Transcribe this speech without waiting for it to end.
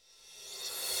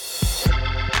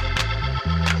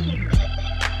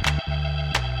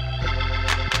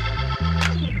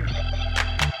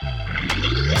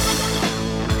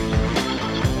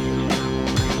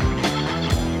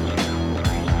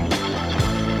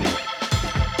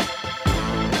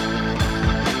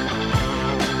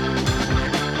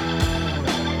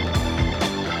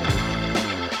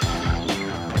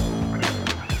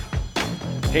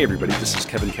Hey everybody, this is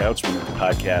Kevin Kautzman with the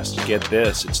podcast Get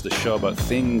This. It's the show about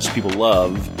things people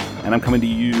love, and I'm coming to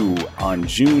you on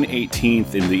June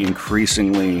 18th in the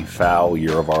increasingly foul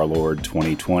year of our Lord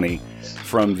 2020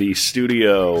 from the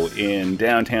studio in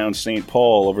downtown St.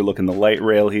 Paul overlooking the light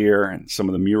rail here and some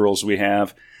of the murals we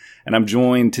have. And I'm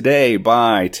joined today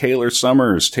by Taylor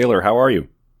Summers. Taylor, how are you?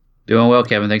 Doing well,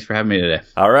 Kevin. Thanks for having me today.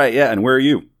 All right, yeah, and where are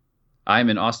you? I'm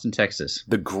in Austin, Texas.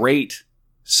 The great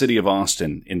city of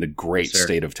Austin in the great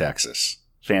state of Texas.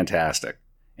 Fantastic.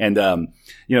 And,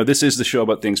 this is the show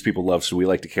about things people love, so we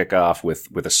like to kick off with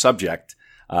a subject.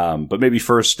 But maybe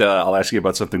first, I'll ask you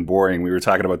about something boring. We were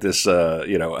talking about this,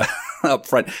 up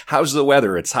front. How's the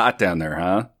weather? It's hot down there,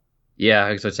 huh? Yeah,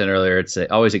 as I said earlier, it's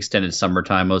always extended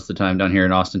summertime most of the time down here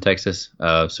in Austin, Texas.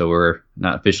 So we're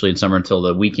not officially in summer until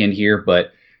the weekend here,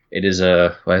 but it is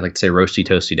I like to say roasty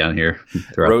toasty down here.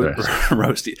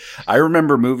 Roasty. I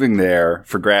remember moving there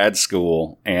for grad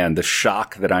school and the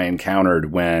shock that I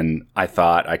encountered when I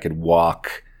thought I could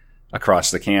walk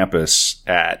across the campus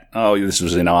this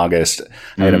was in August.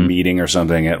 I had a meeting or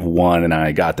something at 1 and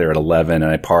I got there at 11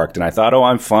 and I parked and I thought,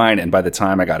 I'm fine. And by the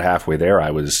time I got halfway there,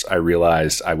 I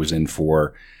realized I was in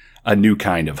for a new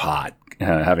kind of hot.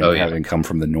 Having come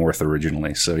from the north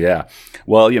originally. So yeah,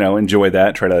 well, enjoy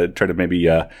that. Try to maybe,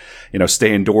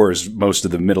 stay indoors most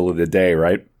of the middle of the day,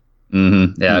 right?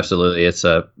 Mm-hmm. Yeah, absolutely. It's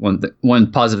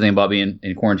one positive thing about being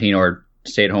in quarantine or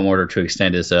stay-at-home order to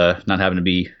extend is not having to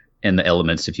be in the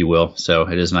elements, if you will. So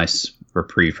it is a nice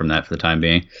reprieve from that for the time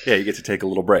being. Yeah, you get to take a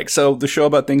little break. So the show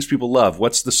about things people love.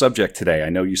 What's the subject today?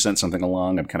 I know you sent something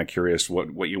along. I'm kind of curious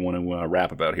what you want to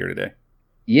rap about here today.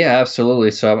 Yeah, absolutely.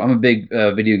 So I'm a big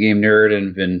video game nerd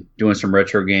and been doing some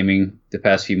retro gaming the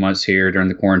past few months here during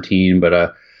the quarantine.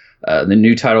 But the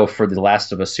new title for the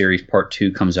Last of Us series Part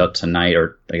 2 comes out tonight,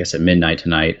 or I guess at midnight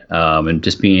tonight. And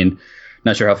just being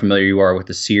not sure how familiar you are with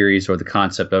the series or the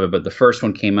concept of it, but the first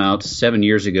one came out 7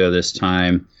 years ago this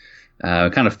time,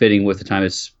 kind of fitting with the time.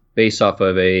 It's based off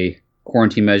of a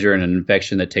quarantine measure and an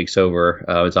infection that takes over.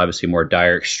 It's obviously a more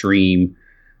dire, extreme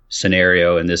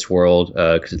scenario in this world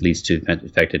because it leads to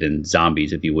infected in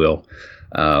zombies, if you will.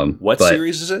 What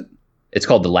series is it? It's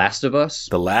called The Last of Us.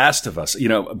 The Last of Us.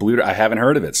 I haven't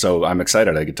heard of it, so I'm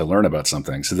excited. I get to learn about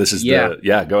something. So this is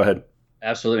go ahead.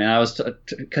 Absolutely. And I was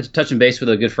touching base with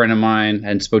a good friend of mine. I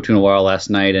hadn't spoke to in a while last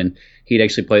night, and he'd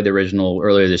actually played the original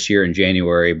earlier this year in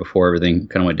January before everything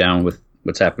kind of went down with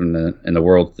what's happened in the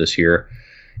world this year.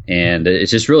 And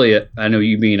it's just really, I know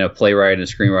you being a playwright and a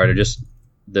screenwriter, just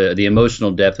the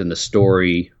emotional depth and the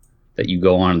story that you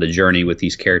go on the journey with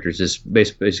these characters is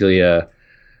basically an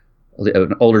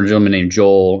older gentleman named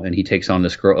Joel, and he takes on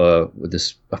this girl with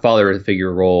a father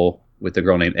figure role with a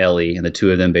girl named Ellie, and the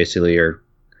two of them basically are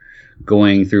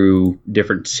going through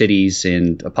different cities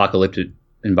and apocalyptic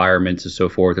environments and so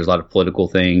forth. There's a lot of political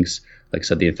things. Like I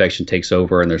said, the infection takes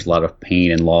over, and there's a lot of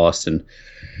pain and loss, and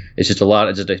it's just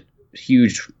a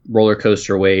huge roller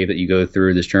coaster wave that you go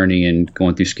through this journey and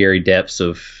going through scary depths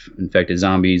of infected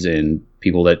zombies and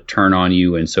people that turn on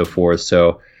you and so forth.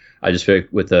 So I just feel like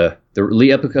with the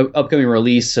upcoming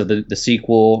release of the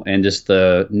sequel and just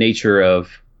the nature of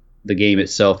the game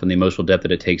itself and the emotional depth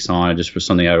that it takes on, it just was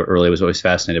something I really was always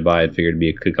fascinated by and figured it'd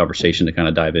be a good conversation to kind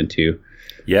of dive into.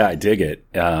 Yeah, I dig it.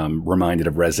 Reminded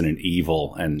of Resident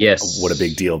Evil and what a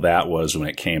big deal that was when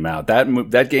it came out.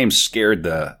 That game scared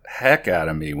the heck out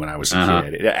of me when I was a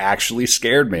kid. It actually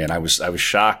scared me, and I was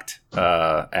shocked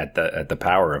at the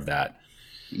power of that.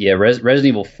 Yeah, Resident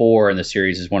Evil 4 in the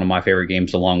series is one of my favorite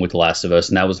games, along with The Last of Us,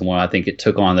 and that was the one I think it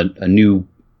took on a new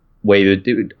way.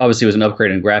 It obviously was an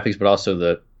upgrade in graphics, but also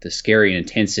the scary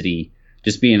intensity,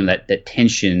 just being in that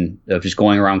tension of just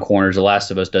going around corners. The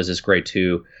Last of Us does this great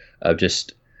too. Of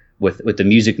just with the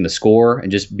music and the score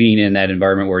and just being in that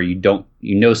environment where you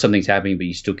know something's happening, but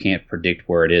you still can't predict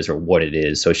where it is or what it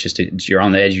is. So it's just you're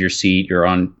on the edge of your seat, you're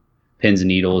on pins and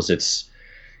needles. It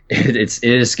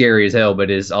is scary as hell,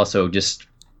 but it is also just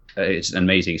it's an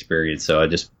amazing experience. So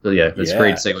it's great to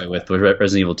segue with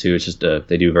Resident Evil 2. It's just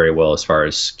they do very well as far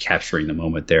as capturing the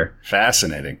moment there.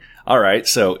 Fascinating. All right,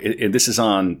 so this is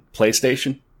on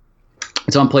PlayStation?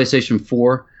 It's on PlayStation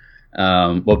 4.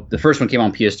 The first one came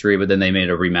on PS3, but then they made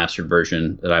a remastered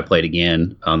version that I played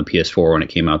again on the PS4 when it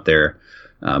came out there.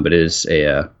 But it is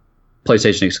a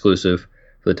PlayStation exclusive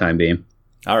for the time being.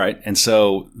 All right. And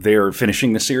so they're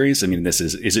finishing the series. I mean,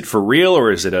 is it for real,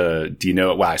 or is it do you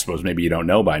know? Well, I suppose maybe you don't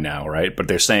know by now, right? But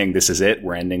they're saying this is it.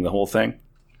 We're ending the whole thing.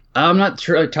 I'm not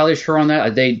entirely sure on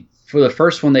that. For the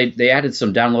first one, they added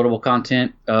some downloadable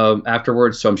content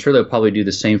afterwards, so I'm sure they'll probably do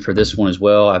the same for this one as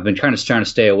well. I've been trying to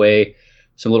stay away.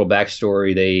 Some little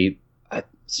backstory.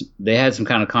 they had some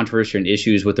kind of controversy and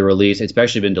issues with the release. It's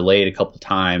actually been delayed a couple of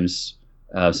times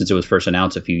since it was first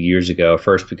announced a few years ago.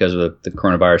 First because of the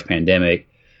coronavirus pandemic,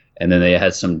 and then they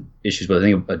had some issues with, I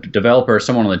think, a developer,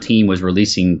 someone on the team was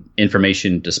releasing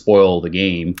information to spoil the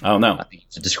game. Oh no! I think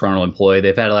it's a disgruntled employee.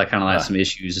 They've had some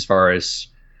issues as far as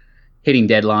hitting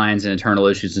deadlines and internal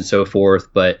issues and so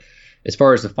forth. But as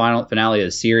far as the finale of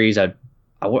the series,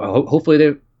 hopefully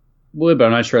they would, but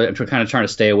I'm not sure. I'm kind of trying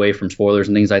to stay away from spoilers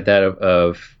and things like that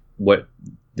of what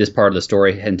this part of the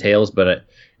story entails. But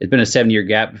it's been a 7-year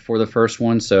gap before the first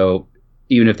one, so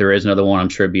even if there is another one, I'm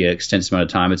sure it'd be an extensive amount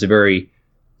of time. It's a very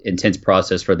intense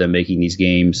process for them making these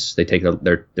games. They take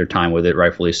their time with it,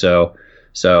 rightfully so.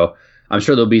 So I'm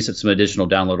sure there'll be some additional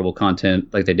downloadable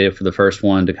content like they did for the first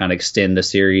one to kind of extend the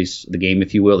series, the game,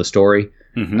 if you will, the story.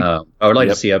 Mm-hmm. I would like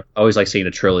to see. I always like seeing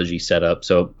a trilogy set up,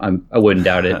 so I wouldn't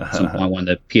doubt it at some point when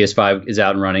the PS5 is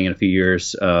out and running in a few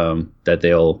years that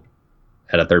they'll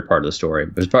add a third part of the story.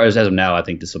 But as far as of now, I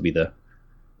think this will be the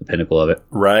pinnacle of it.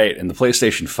 Right, and the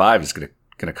PlayStation 5 is going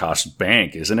to cost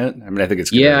bank, isn't it? I mean, I think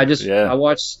it's I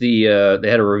watched they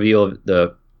had a reveal of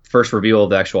the first reveal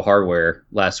of the actual hardware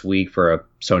last week for a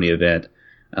Sony event.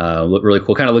 Looked really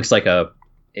cool. Kind of looks like an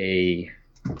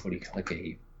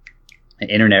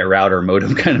internet router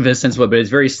modem kind of a sense, but it's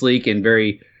very sleek and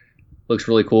looks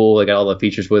really cool. They got all the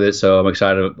features with it, so I'm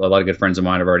excited. A lot of good friends of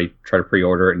mine have already tried to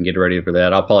pre-order it and get ready for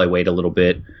that. I'll probably wait a little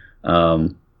bit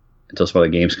until some other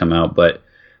games come out, but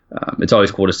it's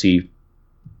always cool to see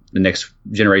the next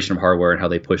generation of hardware and how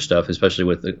they push stuff, especially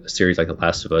with a series like The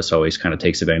Last of Us, always kind of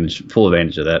takes full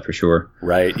advantage of that for sure.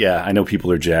 Right. Yeah. I know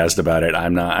people are jazzed about it.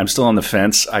 I'm not. I'm still on the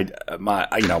fence.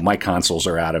 My consoles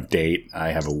are out of date.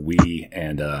 I have a Wii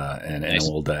and an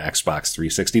old Xbox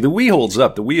 360. The Wii holds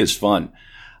up. The Wii is fun.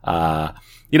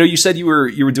 You said you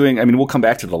were doing, I mean, we'll come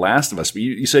back to The Last of Us, but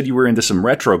you said you were into some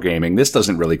retro gaming. This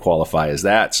doesn't really qualify as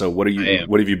that. So what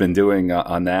have you been doing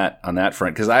on that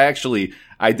front? Cause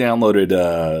I downloaded,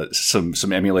 some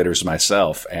emulators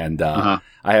myself, and,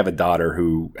 I have a daughter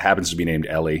who happens to be named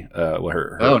Ellie.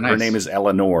 Her name is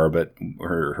Eleanor, but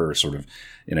her sort of,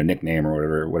 nickname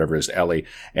or whatever is Ellie.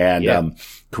 And,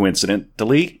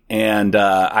 coincidentally, and,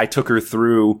 I took her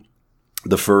through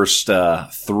the first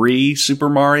 3 Super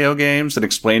Mario games and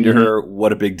explained to her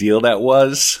what a big deal that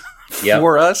was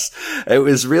for us. It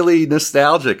was really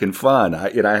nostalgic and fun.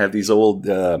 I have these old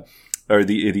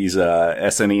these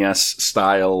SNES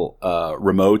style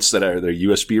remotes that are the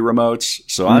USB remotes.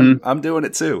 So I'm doing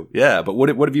it too. Yeah, but what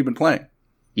have you been playing?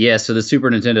 Yeah, so the Super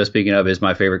Nintendo, speaking of, is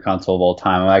my favorite console of all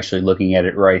time. I'm actually looking at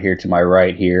it right here to my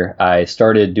right here. I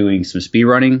started doing some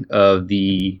speedrunning of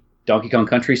the Donkey Kong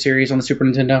Country series on the Super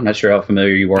Nintendo. I'm not sure how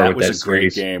familiar you are with that series. That was a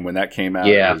great game when that came out.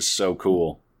 Yeah. It was so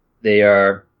cool. They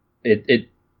are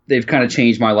they've kind of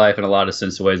changed my life in a lot of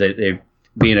sense of ways. They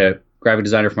being a graphic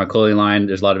designer for my clothing line,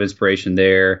 there's a lot of inspiration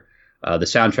there. The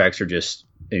soundtracks are just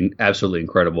absolutely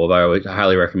incredible. I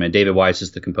highly recommend. David Weiss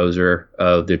is the composer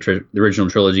of the original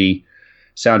trilogy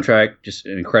soundtrack. Just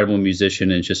an incredible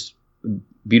musician and just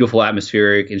beautiful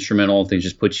atmospheric instrumental things.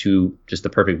 Just puts you just the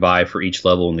perfect vibe for each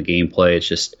level in the gameplay. It's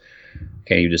just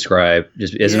can't even describe.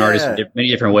 Just as an artist in many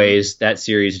different ways, that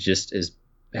series just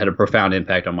had a profound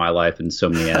impact on my life in so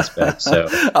many aspects. So,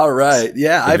 all right,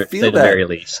 yeah, I feel that. At the very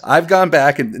least, I've gone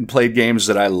back and played games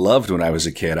that I loved when I was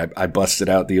a kid. I busted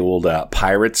out the old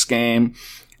Pirates game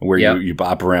where you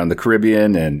bop around the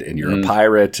Caribbean and you're a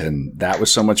pirate, and that was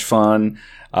so much fun.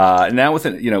 Now with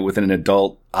an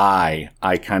adult eye,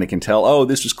 I kind of can tell. Oh,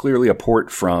 this was clearly a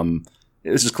port from.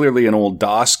 This is clearly an old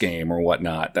DOS game or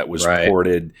whatnot that was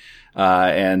ported.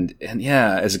 And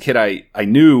yeah, as a kid, I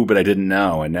knew, but I didn't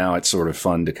know. And now it's sort of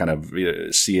fun to kind of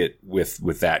see it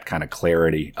with that kind of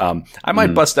clarity. I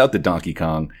might bust out the Donkey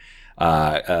Kong,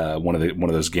 one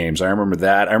of those games. I remember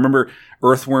that. I remember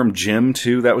Earthworm Jim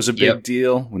too. That was a big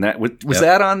deal when that was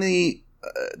that on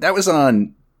that was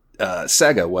on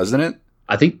Sega, wasn't it?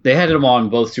 I think they had them on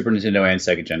both Super Nintendo and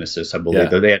Sega Genesis, I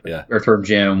believe. Yeah, they had Earthworm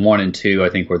Jim 1 and 2, I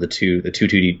think, were the two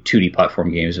 2D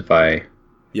platform games, if my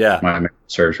memory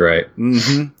serves right.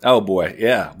 Mm-hmm. Oh boy,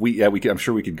 yeah. I'm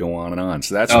sure we could go on and on.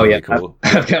 So that's really cool.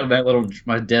 I've got that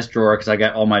my desk drawer because I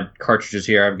got all my cartridges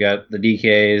here. I've got the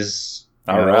DKs,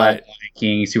 all right,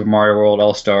 King, Super Mario World,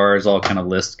 All Stars, all kind of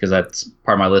list because that's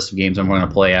part of my list of games I'm going to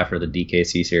play after the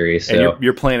DKC series. So. And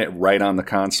you're playing it right on the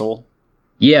console.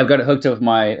 Yeah, I've got it hooked up with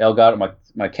my Elgato,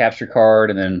 my capture card,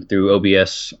 and then through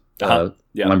OBS,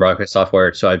 online broadcast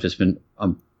software. So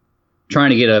I'm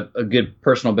trying to get a good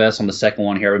personal best on the second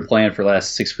one here. I've been playing for the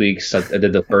last 6 weeks. I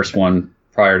did the first one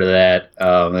prior to that.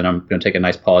 Then I'm going to take a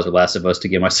nice pause with Last of Us to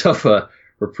give myself a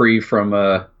reprieve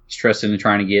from stressing and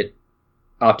trying to get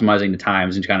optimizing the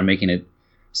times and kind of making it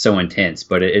so intense.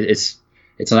 But it's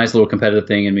a nice little competitive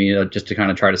thing, and just to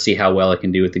kind of try to see how well I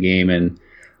can do with the game. And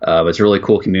it's a really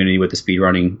cool community with the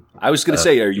speedrunning. I was going to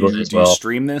say, do you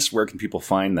stream this? Where can people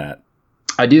find that?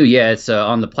 I do, yeah. It's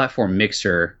on the platform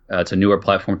Mixer. It's a newer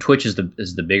platform. Twitch is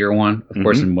the bigger one, of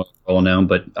course, and well known.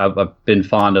 But I've been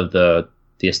fond of the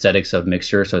aesthetics of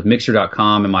Mixer. So it's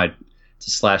mixer.com, and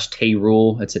it's a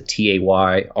 /Tayrul. It's a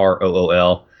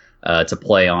Tayrool. It's a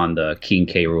play on the King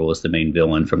K. Rool as the main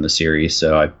villain from the series.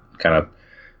 So I kind of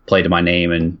play to my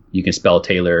name, and you can spell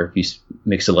Taylor if you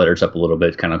mix the letters up a little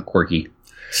bit, kind of quirky.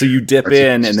 So you dip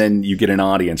in, and then you get an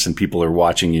audience, and people are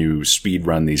watching you speed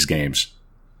run these games.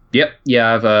 Yep.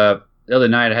 Yeah. The other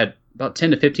night I had about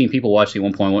 10 to 15 people watching at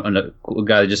one point. A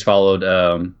guy that just followed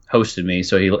hosted me,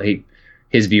 so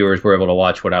his viewers were able to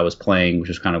watch what I was playing, which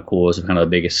was kind of cool. It was kind of the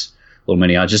biggest little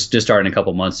mini. I just starting a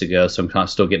couple months ago, so I'm kind of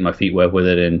still getting my feet wet with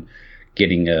it and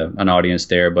getting an audience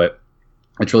there. But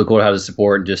it's really cool to have the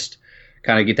support and just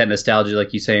kind of get that nostalgia,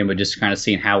 like you're saying, but just kind of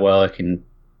seeing how well I can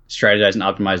strategize and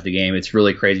optimize the game. It's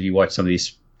really crazy if you watch some of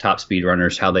these top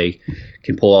speedrunners, how they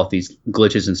can pull off these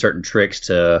glitches and certain tricks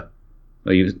to,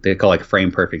 they call like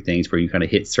frame perfect things, where you kind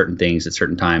of hit certain things at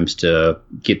certain times to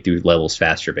get through levels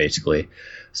faster, basically.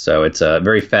 So it's a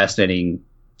very fascinating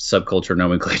subculture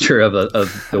nomenclature of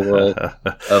the world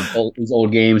of these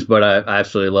old games, but I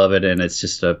absolutely love it, and it's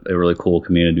just a really cool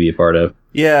community to be a part of.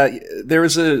 Yeah, there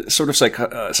was a sort of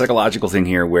psychological thing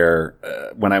here where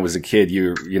when I was a kid,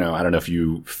 you know, I don't know if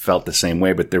you felt the same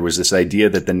way, but there was this idea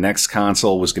that the next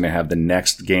console was going to have the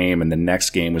next game, and the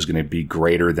next game was going to be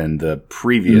greater than the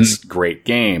previous great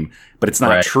game, but it's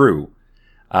not true.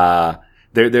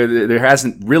 There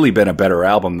hasn't really been a better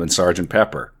album than Sgt.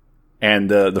 Pepper.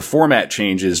 And the format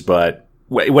changes, but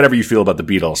whatever you feel about the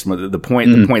Beatles, the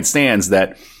point stands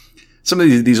that some of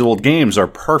these old games are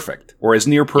perfect, or as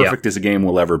near perfect as a game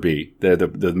will ever be.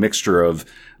 The mixture of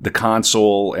the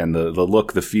console and the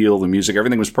look, the feel, the music,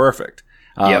 everything was perfect.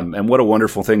 And what a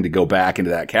wonderful thing to go back into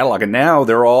that catalog. And now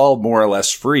they're all more or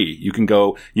less free. You can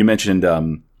go. You mentioned.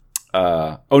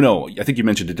 I think you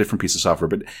mentioned a different piece of software,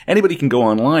 but anybody can go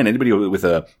online. Anybody with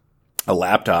a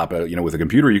laptop, with a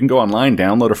computer, you can go online,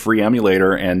 download a free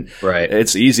emulator, and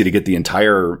it's easy to get the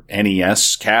entire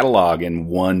NES catalog in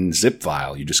one zip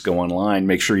file. You just go online,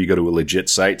 make sure you go to a legit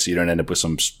site so you don't end up with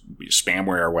some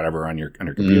spamware or whatever on your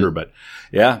computer. But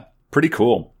yeah, pretty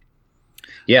cool.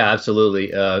 Yeah,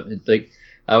 absolutely. I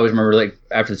always remember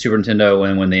after the Super Nintendo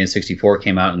when the N64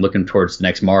 came out and looking towards the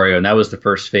next Mario, and that was the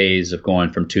first phase of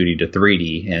going from 2D to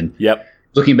 3D. And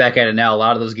looking back at it now, a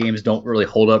lot of those games don't really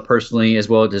hold up personally as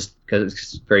well, just because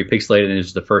it's very pixelated, and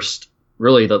it's the first,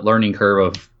 really, the learning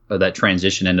curve of that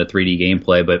transition into 3D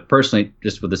gameplay. But personally,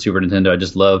 just with the Super Nintendo, I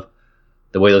just love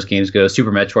the way those games go.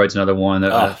 Super Metroid's another one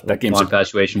that game's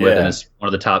infatuation with, and it's one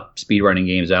of the top speedrunning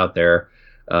games out there,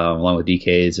 along with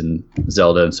DKs and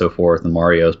Zelda and so forth and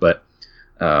Mario's. But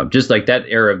just like that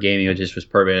era of gaming, it just was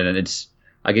perfect, and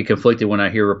I get conflicted when I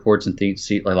hear reports and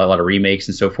see like a lot of remakes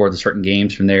and so forth of certain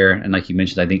games from there. And like you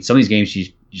mentioned, I think some of these games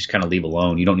you just kind of leave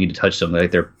alone. You don't need to touch them.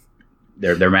 Like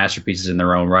they're masterpieces in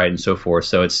their own right and so forth.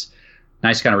 So it's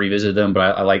nice to kind of revisit them,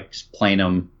 but I like just playing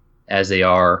them as they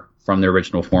are from their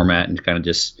original format and kind of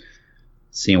just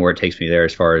seeing where it takes me there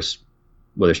as far as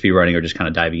whether speedrunning or just kind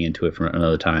of diving into it from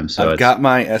another time. So I've got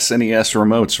my SNES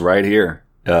remotes right here.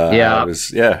 I got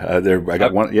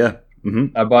one. Yeah.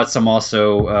 Mm-hmm. I bought some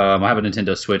also. I have a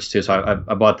Nintendo Switch too, so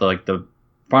I bought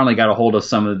finally got a hold of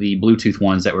some of the Bluetooth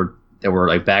ones that were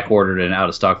like back ordered and out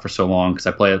of stock for so long,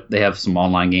 because they have some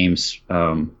online games,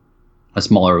 a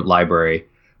smaller library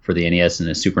for the NES and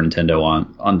the Super Nintendo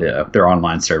on their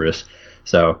online service.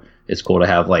 So it's cool to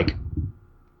have like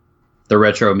the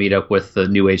retro meetup with the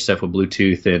new age stuff with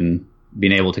Bluetooth and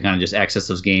being able to kind of just access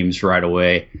those games right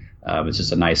away. It's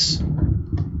just a nice,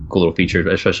 cool little feature,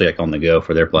 especially like on the go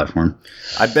for their platform.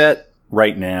 I bet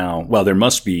right now, well, there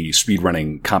must be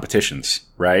speedrunning competitions,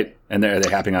 right? And are they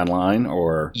happening online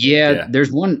or? Yeah.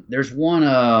 There's one. I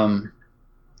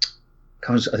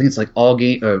think it's like all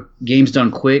games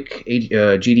done quick,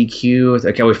 GDQ.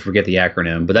 I always forget the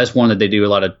acronym, but that's one that they do a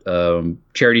lot of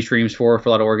charity streams for a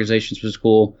lot of organizations, which is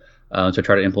cool. So I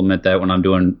try to implement that when I'm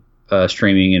doing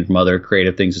streaming and from other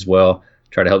creative things as well.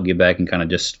 Try to help give back and kind of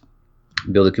just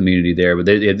build a community there. But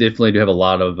they definitely do have a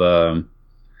lot of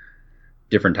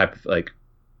different type of like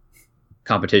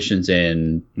competitions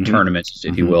and tournaments,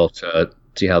 if you will, to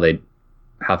see how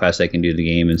fast they can do the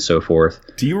game and so forth.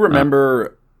 Do you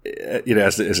remember,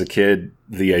 as a kid,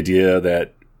 the idea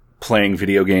that playing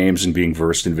video games and being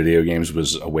versed in video games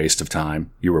was a waste of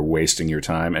time? You were wasting your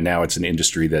time, and now it's an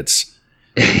industry that's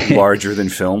larger than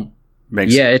film.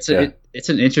 It's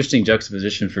an interesting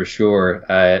juxtaposition for sure.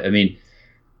 I mean,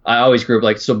 I always grew up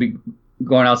like still be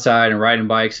going outside and riding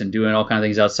bikes and doing all kind of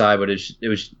things outside, but it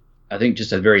was I think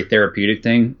just a very therapeutic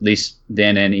thing. At least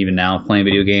then and even now, playing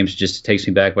video games just takes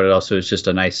me back, but it also is just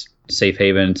a nice safe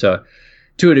haven. So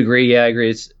to a degree, yeah, I agree.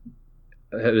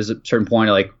 It was a certain point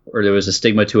like, or there was a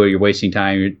stigma to it. You're wasting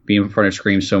time. You're being in front of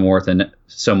screens so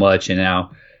much, and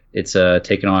now it's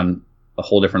taken on a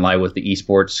whole different life with the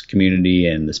esports community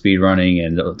and the speed running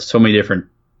and so many different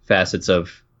facets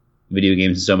of video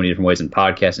games in so many different ways, and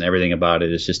podcasts and everything about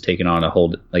it. It's just taken on a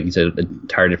whole, like you said, an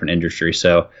entire different industry.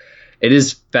 So it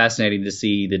is fascinating to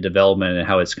see the development and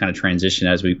how it's kind of transitioned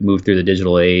as we move through the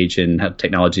digital age and how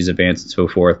technology's advanced and so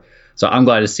forth. So I'm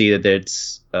glad to see that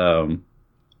it's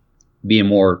being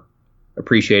more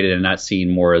appreciated and not seen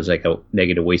more as like a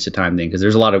negative waste of time thing, because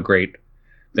there's a lot of great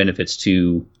benefits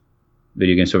to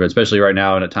video games, especially right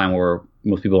now in a time where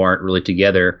most people aren't really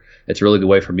together. It's a really good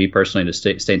way for me personally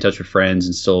to stay in touch with friends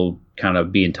and still kind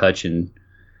of be in touch and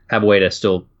have a way to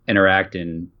still interact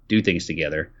and do things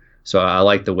together. So I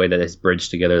like the way that it's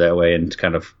bridged together that way, and it's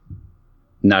kind of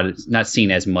not seen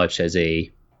as much as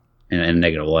in a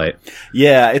negative light.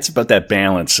 Yeah, it's about that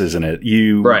balance, isn't it?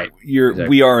 Exactly.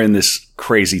 We are in this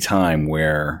crazy time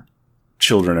where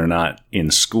children are not in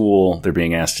school. They're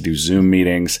being asked to do Zoom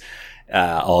meetings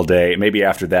all day. Maybe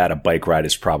after that, a bike ride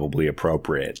is probably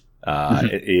appropriate.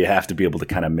 You have to be able to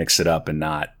kind of mix it up and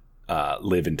not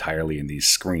live entirely in these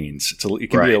screens. It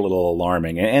can be a little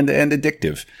alarming and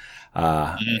addictive.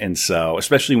 And so,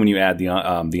 especially when you add the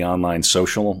online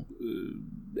social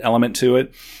element to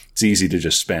it, it's easy to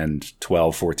just spend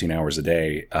 12, 14 hours a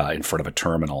day in front of a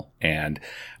terminal. And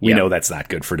we know that's not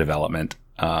good for development.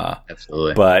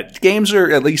 Absolutely. But games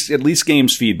are at least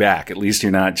games feed back. At least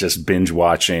you're not just binge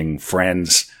watching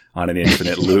Friends on an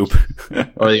infinite loop.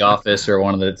 Or The Office or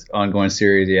one of the ongoing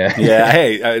series. Yeah. Yeah.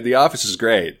 Hey, The Office is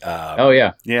great. Oh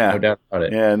yeah. Yeah. No doubt about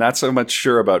it. Yeah. Not so much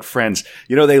sure about Friends.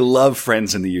 They love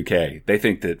Friends in the UK. They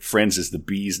think that Friends is the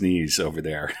bee's knees over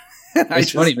there.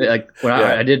 It's funny. Like when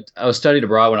I was studied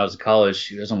abroad when I was in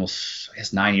college. It was almost, I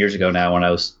guess, 9 years ago now, when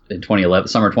I was in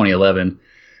summer 2011,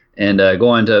 and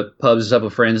going to pubs and stuff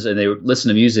with friends, and they would listen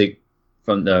to music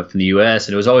from the US,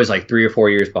 and it was always like 3 or 4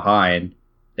 years behind.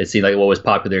 It seemed like what was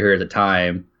popular here at the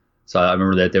time. So I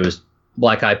remember that there was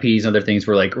Black Eyed Peas and other things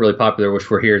were like really popular, which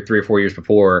were here 3 or 4 years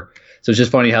before. So it's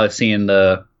just funny how it's seeing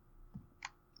the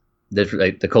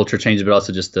culture changes, but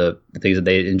also just the things that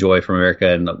they enjoy from America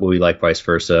and what we like, vice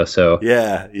versa. So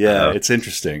yeah, it's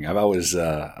interesting. I've always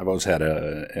had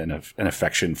an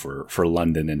affection for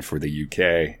London and for the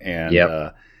UK, and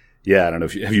I don't know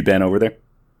if have you been over there?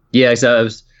 Yeah, so I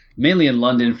was mainly in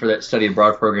London for that study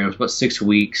abroad program. It was about 6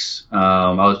 weeks.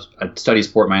 I studied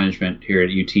sport management here at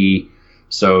UT,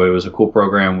 so it was a cool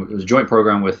program. It was a joint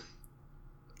program with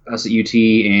us at UT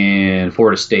and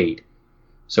Florida State.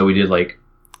 So we did like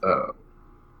a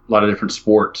lot of different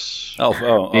sports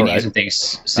venues and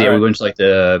things. So we went to like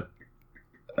the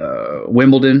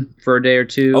Wimbledon for a day or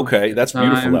two. Okay, that's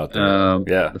beautiful out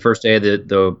there. The first day of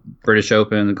the British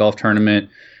Open, the golf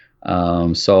tournament.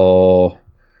 So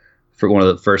for one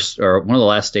of the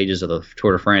last stages of the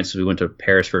Tour de France, we went to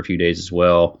Paris for a few days as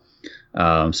well.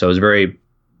 So it was a very,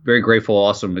 very grateful,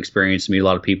 awesome experience to meet a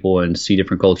lot of people and see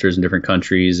different cultures in different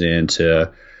countries, and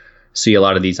to see a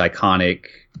lot of these iconic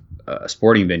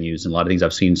sporting venues and a lot of things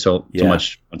I've seen so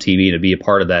much on TV. To be a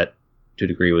part of that to a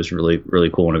degree was really, really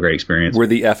cool and a great experience. Were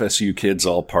the FSU kids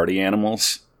all party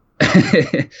animals?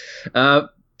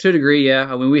 To a degree, yeah.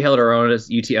 I mean, we held our own as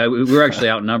UT. We were actually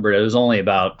outnumbered. It was only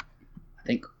about, I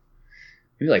think,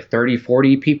 maybe like 30,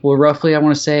 40 people roughly, I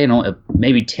want to say, and only,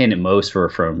 maybe 10 at most were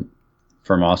from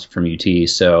UT.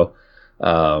 So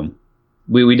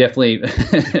we definitely,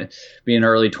 being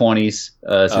early 20s,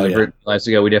 lives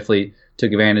ago, we definitely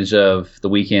took advantage of the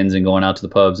weekends and going out to the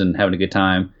pubs and having a good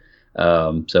time.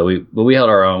 So we held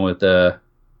our own with the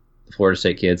Florida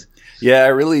State kids. Yeah, I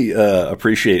really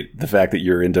appreciate the fact that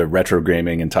you're into retro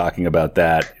gaming and talking about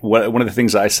that. One of the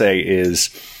things I say is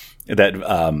that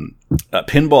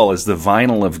pinball is the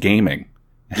vinyl of gaming.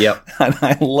 Yep. And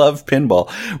I love pinball.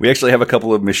 We actually have a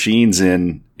couple of machines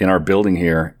in our building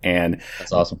here. And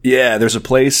that's awesome. Yeah, there's a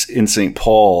place in St.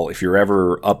 Paul, if you're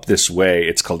ever up this way,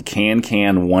 it's called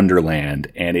Can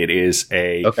Wonderland. And it is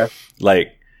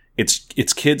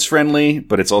it's kids friendly,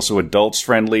 but it's also adults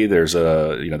friendly. There's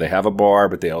they have a bar,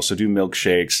 but they also do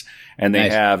milkshakes, and they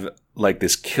have like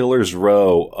this killer's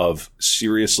row of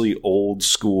seriously old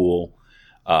school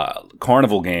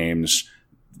carnival games,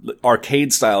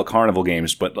 arcade style carnival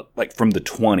games, but like from the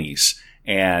 20s.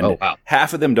 And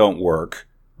half of them don't work,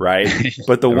 right?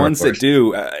 But the ones that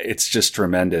do, it's just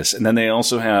tremendous. And then they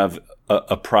also have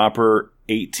a proper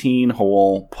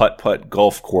 18-hole putt-putt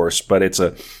golf course, but it's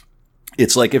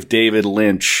like if David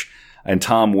Lynch and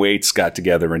Tom Waits got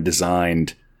together and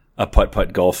designed a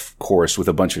putt-putt golf course with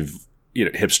a bunch of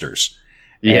hipsters.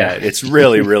 Yeah, it's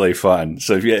really, really fun.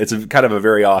 So it's kind of a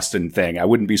very Austin thing. I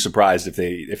wouldn't be surprised if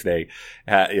they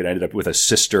ended up with a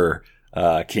sister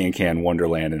Can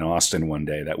Wonderland in Austin one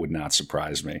day. That would not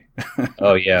surprise me.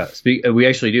 Oh yeah, we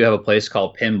actually do have a place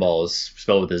called Pinballs,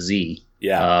 spelled with a Z.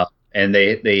 Yeah, and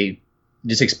they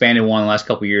just expanded one the last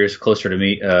couple of years closer to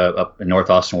me up in North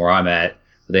Austin where I'm at.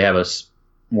 They have a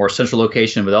more central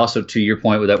location, but also to your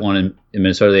point with that one in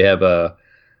Minnesota, they have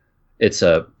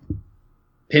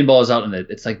Pinball is out in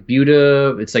it's like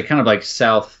Buda. It's like kind of like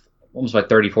south, almost like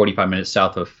 30, 45 minutes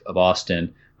south of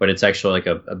Austin, but it's actually like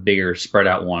a bigger spread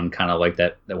out one, kind of like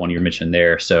that one you mentioned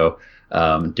there. So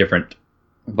different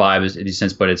vibe in a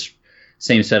sense, but it's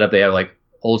same setup. They have like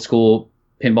old school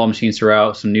pinball machines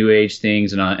throughout, some new age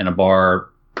things, and a bar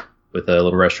with a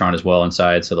little restaurant as well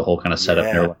inside. So the whole kind of setup.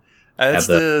 Yeah.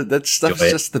 That stuff's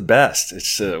just the best.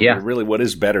 It's really what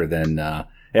is better than.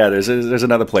 There's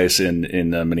another place in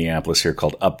Minneapolis here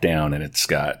called Up Down, and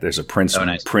there's a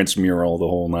Prince mural, the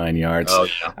whole 9 yards. Oh,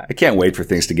 yeah. I can't wait for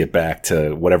things to get back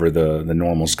to whatever the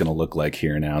normal's going to look like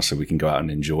here now, so we can go out and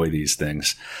enjoy these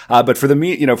things. But for the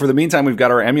meantime, we've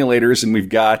got our emulators and we've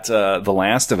got The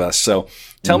Last of Us. So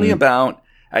tell me about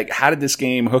how did this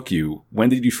game hook you? When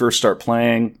did you first start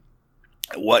playing?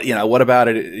 What about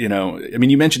it? I mean,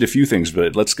 you mentioned a few things,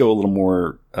 but let's go a little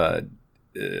more,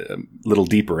 little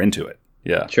deeper into it.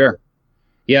 Yeah. Sure.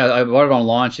 Yeah, I bought it on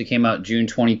launch. It came out June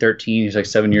 2013. It's like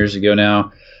 7 years ago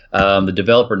now. The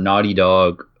developer Naughty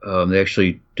Dog, they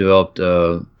actually developed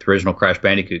the original Crash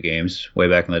Bandicoot games way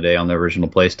back in the day on the original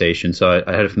PlayStation. So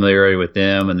I had a familiarity with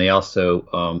them, and they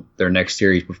also their next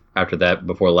series after that,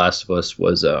 before Last of Us,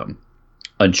 was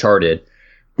Uncharted,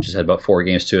 which has had about 4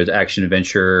 games to it. It's action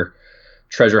adventure,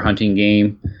 treasure hunting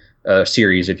game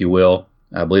series, if you will.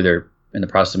 I believe they're in the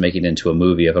process of making it into a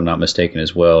movie, if I'm not mistaken,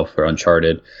 as well, for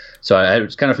Uncharted. So I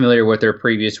was kind of familiar with their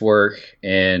previous work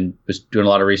and was doing a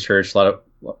lot of research. A lot of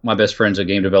my best friend's a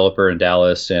game developer in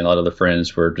Dallas, and a lot of the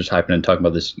friends were just hyping and talking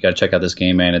about this. You got to check out this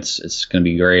game, man. It's going to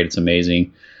be great. It's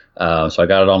amazing. So I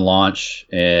got it on launch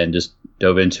and just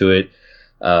dove into it.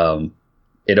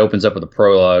 It opens up with a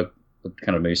prologue.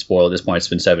 Kind of maybe spoil at this point. It's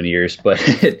been 7 years, but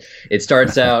it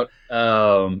starts out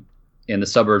in the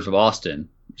suburbs of Austin.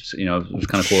 It was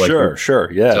kind of cool.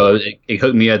 Sure, yeah. So it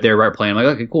hooked me out there right playing. I'm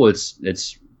like, okay, cool. It's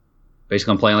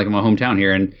basically I'm playing like in my hometown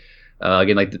here, and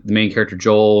again, like the main character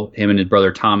Joel, him and his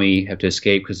brother Tommy have to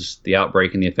escape because the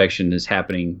outbreak and the infection is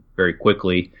happening very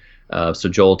quickly. So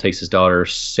Joel takes his daughter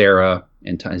Sarah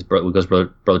and his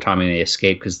brother Tommy, and they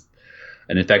escape because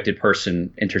an infected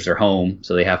person enters their home.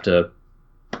 So they have to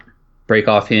break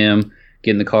off him,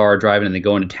 get in the car, drive, and they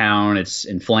go into town. It's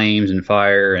in flames and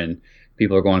fire, and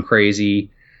people are going crazy.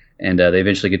 And they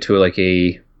eventually get to like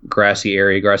a grassy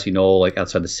knoll, like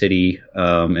outside the city.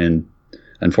 And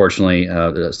unfortunately,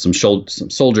 some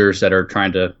soldiers that are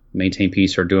trying to maintain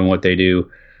peace or doing what they do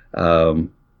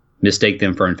mistake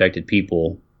them for infected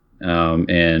people.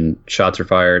 And shots are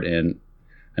fired. And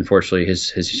unfortunately,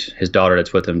 his daughter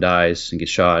that's with him dies and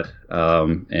gets shot.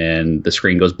 And the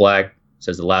screen goes black,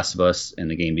 says The Last of Us,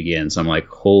 and the game begins. I'm like,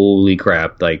 holy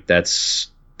crap! Like that's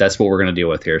what we're gonna deal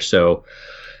with here. So.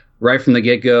 Right from the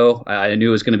get-go, I knew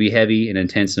it was going to be heavy and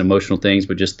intense and emotional things,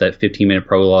 but just that 15-minute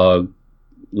prologue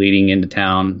leading into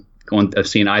town, I've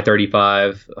seen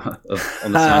I-35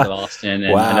 on the side of Austin,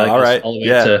 and wow, all the way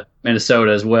to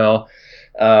Minnesota as well,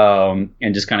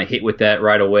 and just kind of hit with that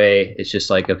right away. It's just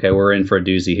like, okay, we're in for a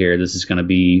doozy here. This is going to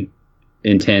be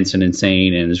intense and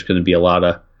insane, and there's going to be a lot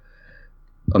of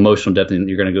emotional depth, and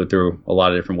you're going to go through a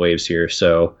lot of different waves here.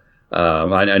 So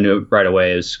I knew right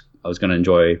away I was going to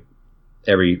enjoy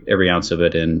every ounce of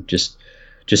it, and just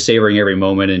savoring every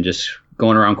moment, and just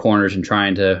going around corners and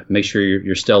trying to make sure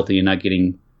you're stealthy and not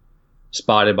getting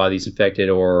spotted by these infected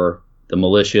or the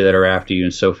militia that are after you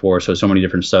and so forth. So many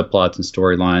different subplots and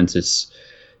storylines.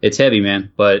 It's heavy,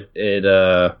 man, but it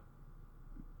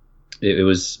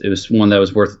was one that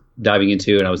was worth diving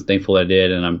into, and I was thankful that I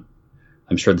did, and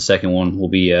I'm sure the second one will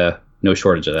be no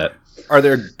shortage of that. Are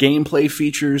there gameplay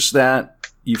features that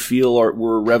you feel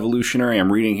were revolutionary?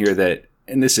 I'm reading here that,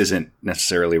 and this isn't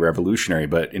necessarily revolutionary,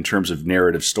 but in terms of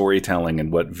narrative storytelling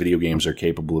and what video games are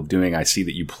capable of doing, I see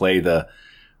that you play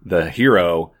the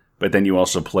hero, but then you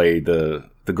also play the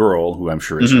girl, who I'm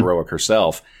sure is heroic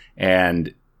herself,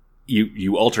 and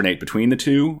you alternate between the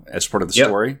two as part of the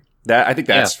story. I think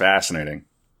that's fascinating.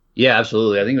 Yeah,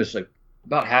 absolutely. I think it was like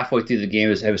about halfway through the game,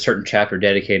 have a certain chapter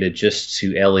dedicated just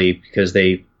to Ellie, because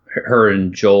her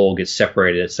and Joel get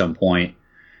separated at some point.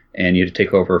 and you have to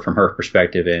take over from her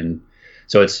perspective. And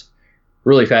so it's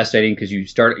really fascinating because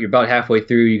you're about halfway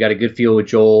through. You got a good feel with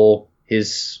Joel,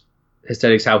 his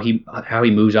aesthetics, how he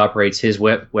moves, operates, his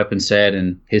weapon set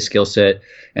and his skill set,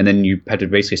 and then you have to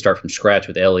basically start from scratch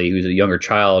with Ellie, who's a younger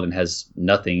child and has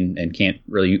nothing and can't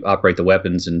really operate the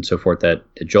weapons and so forth that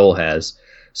Joel has.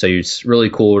 So it's really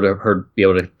cool to her be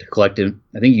able to collect him.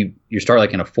 I think you start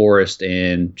like in a forest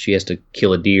and she has to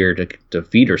kill a deer to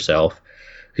feed herself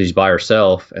because she's by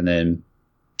herself, and then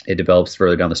it develops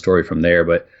further down the story from there.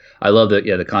 But I love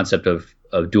the concept of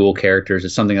dual characters.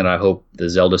 It's something that I hope the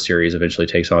Zelda series eventually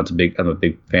takes on. I'm a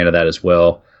big fan of that as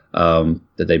well. That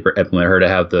they implement her to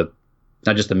have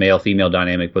not just the male female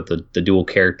dynamic, but the dual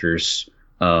characters,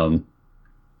 and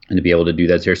to be able to do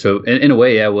that here. So in a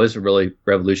way, yeah, it was really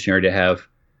revolutionary to have.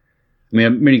 I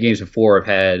mean, many games before have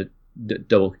had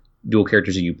dual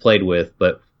characters that you played with,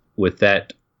 but with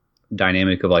that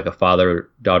dynamic of like a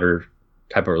father-daughter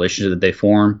type of relationship that they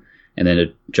form, and then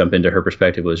to jump into her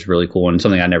perspective was really cool and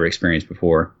something I never experienced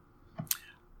before.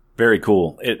 Very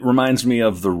cool. It reminds me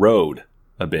of The Road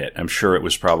a bit. I'm sure it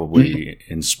was probably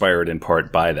inspired in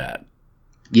part by that.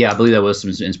 Yeah, I believe that was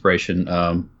some inspiration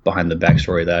behind the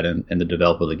backstory of that and the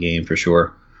development of the game for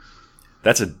sure.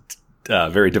 That's a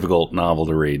very difficult novel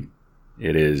to read.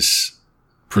 It is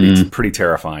pretty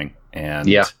terrifying, and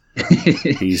yeah.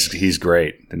 he's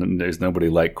great. And there's nobody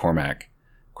like Cormac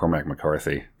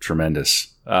McCarthy.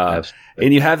 Tremendous. And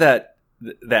you have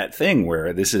that thing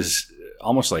where this is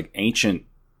almost like ancient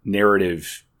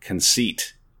narrative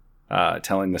conceit,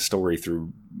 telling the story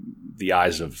through the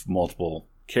eyes of multiple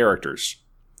characters.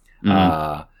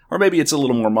 Or maybe it's a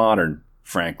little more modern,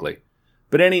 frankly.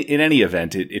 But in any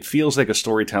event, it feels like a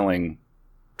storytelling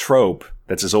trope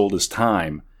that's as old as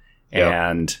time. Yep.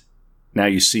 And now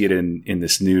you see it in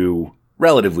this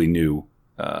relatively new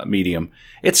medium.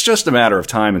 It's just a matter of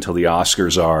time until the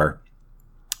Oscars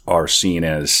are seen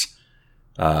as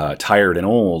tired and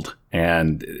old,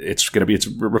 and it's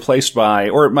replaced by,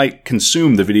 or it might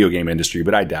consume the video game industry,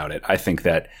 but I doubt it. I think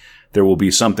that there will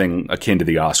be something akin to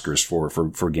the Oscars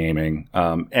for gaming.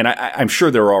 And I'm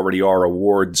sure there already are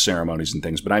award ceremonies and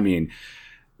things, but I mean,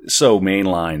 so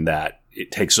mainline that it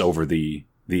takes over the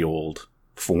old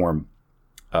form,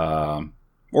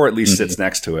 or at least sits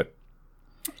next to it.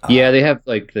 Yeah, they have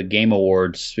like the Game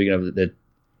Awards. Speaking of that,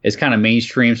 it's kind of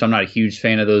mainstream, so I'm not a huge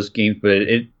fan of those games, but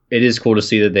it is cool to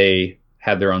see that they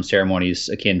have their own ceremonies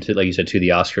akin to, like you said, to the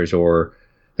Oscars or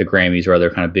the Grammys or other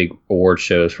kind of big award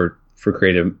shows for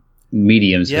creative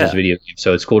mediums as video games.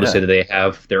 So it's cool to see that they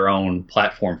have their own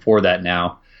platform for that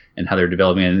now and how they're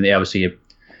developing it. And they obviously have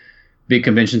big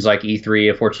conventions like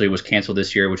E3, unfortunately, was canceled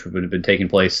this year, which would have been taking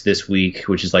place this week,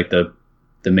 which is like the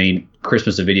main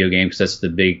Christmas of video games, because that's the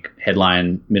big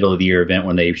headline middle of the year event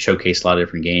when they showcase a lot of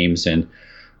different games. And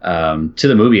to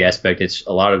the movie aspect, it's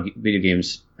a lot of video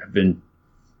games have been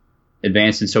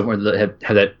advanced and so forth,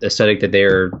 have that aesthetic that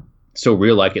they're so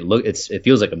real, like it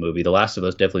feels like a movie. The Last of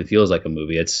Us definitely feels like a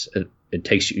movie.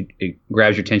 It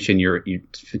grabs your attention.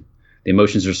 The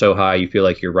emotions are so high, you feel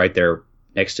like you're right there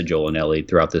next to Joel and Ellie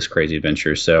throughout this crazy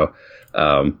adventure. So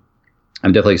I'm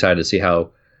definitely excited to see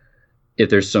if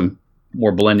there's some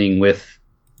more blending with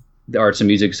the arts and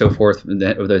music and so forth.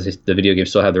 The video games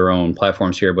still have their own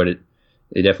platforms here, but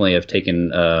they definitely have taken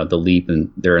the leap,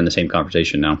 and they're in the same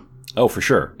conversation now. Oh, for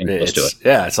sure.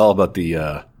 It's all about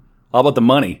the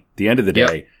money. At the end of the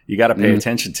day, you got to pay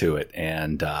attention to it.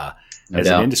 And as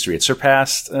an industry, it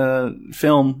surpassed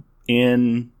film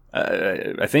in,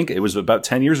 I think it was about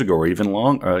 10 years ago, or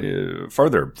even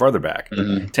farther back,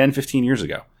 10, 15 years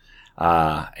ago.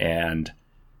 And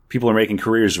people are making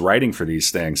careers writing for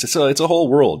these things. It's a whole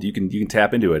world. You can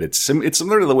tap into it. It's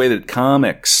similar to the way that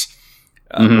comics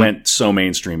went so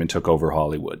mainstream and took over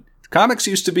Hollywood. Comics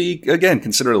used to be, again,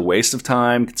 considered a waste of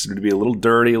time, considered to be a little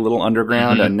dirty, a little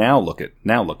underground, and now look at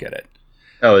it.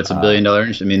 Oh, it's $1 billion.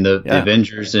 I mean, the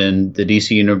Avengers and the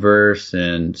DC universe,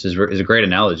 and is a great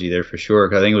analogy there for sure.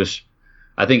 'Cause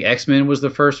I think X-Men was the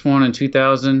first one in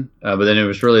 2000, but then it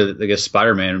was really, I guess,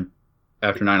 Spider-Man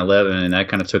after 9/11, and that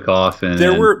kind of took off. And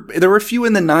there were a few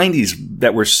in the 90s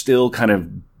that were still kind of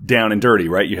down and dirty,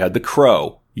 right? You had The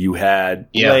Crow, you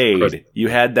had Blade, you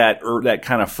had that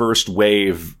kind of first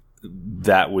wave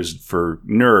that was for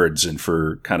nerds and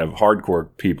for kind of hardcore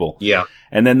people. Yeah.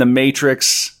 And then The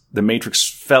Matrix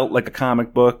felt like a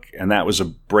comic book, and that was a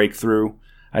breakthrough,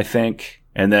 I think.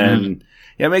 And then,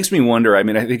 it makes me wonder. I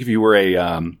mean, I think if you were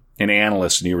an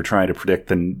analyst and you were trying to predict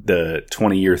the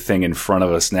 20-year thing in front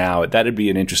of us now, that'd be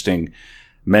an interesting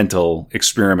mental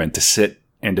experiment to sit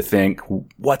and to think,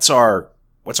 what's our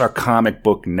comic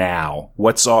book now?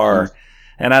 What's our,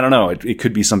 And I don't know, it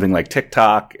could be something like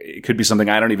TikTok. It could be something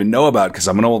I don't even know about because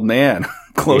I'm an old man,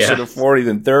 closer to 40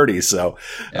 than 30. So,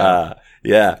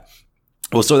 yeah.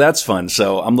 Well, so that's fun.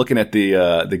 So I'm looking at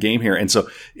the game here. And so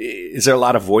is there a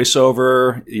lot of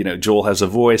voiceover? You know, Joel has a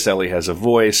voice, Ellie has a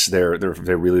voice. They're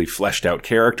really fleshed out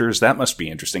characters. That must be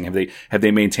interesting. Have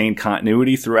they maintained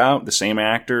continuity throughout, the same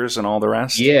actors and all the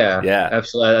rest? Yeah,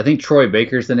 absolutely. I think Troy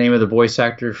Baker's the name of the voice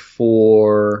actor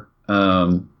for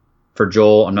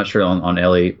Joel. I'm not sure on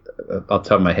Ellie off the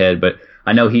top of my head, but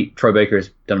I know Troy Baker's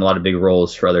done a lot of big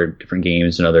roles for other different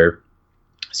games and other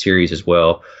series as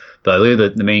well. But I believe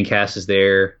the main cast is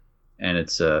there, and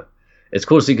it's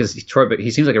cool to see because he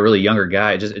seems like a really younger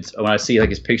guy. It's when I see like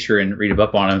his picture and read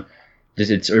up on him,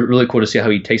 it's really cool to see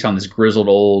how he takes on this grizzled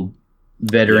old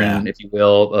veteran, if you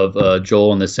will, of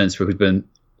Joel in this sense, who's been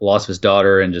lost his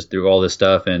daughter and just through all this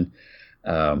stuff, and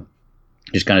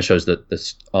just kind of shows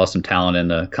this awesome talent and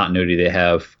the continuity they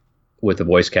have with the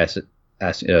voice cast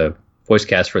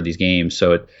for these games.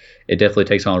 So it definitely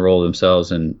takes on the role of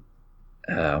themselves, and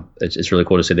it's really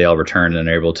cool to see they all return and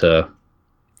are able to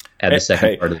add the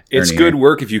second part of the journey. It's good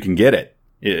work if you can get it.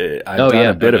 I've done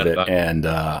a bit of it, and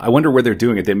I wonder where they're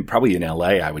doing it. They're probably in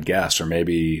LA, I would guess, or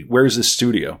maybe where's this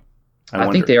studio? I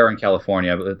think they are in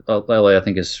California. But LA, I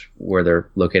think, is where they're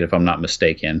located, if I'm not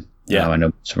mistaken. Yeah, I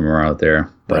know some are out there,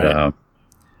 but right.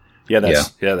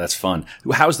 That's fun.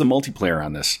 How's the multiplayer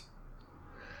on this?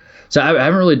 So I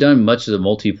haven't really done much of the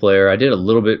multiplayer. I did a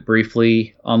little bit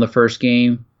briefly on the first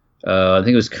game. I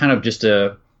think it was kind of just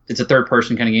it's a third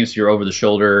person kind of game, so you're over the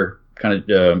shoulder kind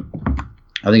of.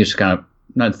 I think it's just kind of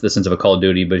not the sense of a Call of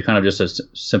Duty, but kind of just a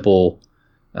simple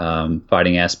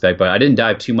fighting aspect. But I didn't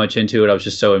dive too much into it. I was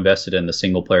just so invested in the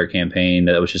single player campaign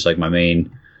that it was just like my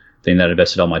main thing that I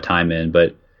invested all my time in.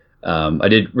 But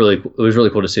it was really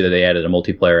cool to see that they added a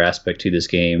multiplayer aspect to this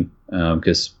game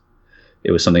because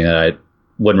it was something that I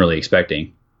wasn't really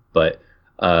expecting. But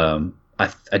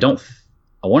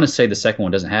I want to say the second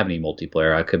one doesn't have any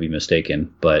multiplayer. I could be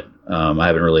mistaken, but I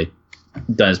haven't really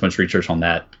done as much research on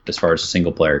that as far as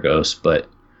single player goes. But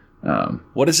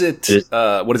what does it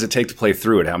take to play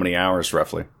through it? How many hours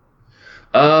roughly?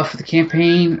 For the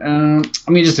campaign,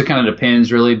 just it kind of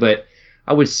depends really, but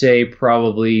I would say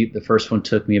probably the first one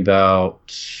took me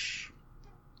about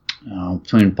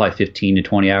between probably 15 to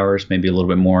 20 hours, maybe a little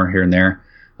bit more here and there.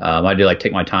 I do like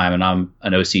take my time, and I'm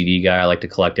an OCD guy. I like to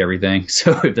collect everything,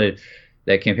 so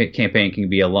that campaign can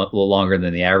be a little longer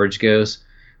than the average goes.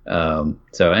 And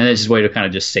it's just a way to kind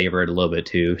of just savor it a little bit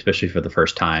too, especially for the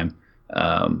first time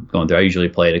going through. I usually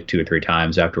play it like 2 or 3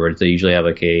 times afterwards. They usually have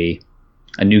like a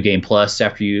new game plus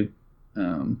after you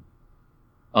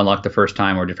unlock the first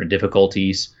time, or different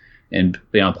difficulties. And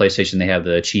on PlayStation, they have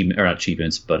the not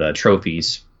achievements, but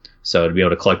trophies. So to be able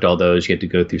to collect all those, you get to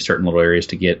go through certain little areas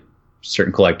to get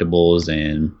certain collectibles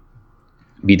and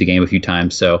beat the game a few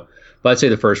times. So, but I'd say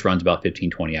the first run's about 15,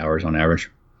 20 hours on average.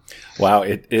 Wow,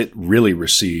 it really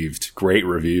received great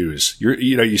reviews.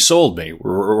 You sold me.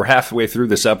 We're halfway through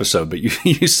this episode, but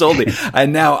you sold me.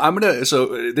 And now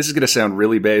so this is gonna sound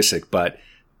really basic, but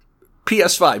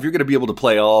PS5, you're gonna be able to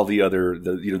play all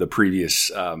the previous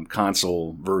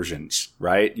console versions,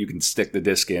 right? You can stick the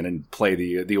disc in and play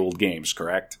the old games,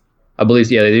 correct? I believe,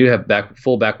 they do have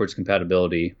full backwards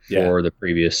compatibility for the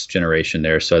previous generation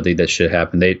there, so I think that should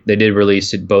happen. They did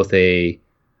release both a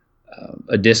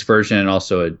disc version and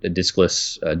also a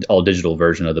discless all digital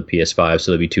version of the PS5,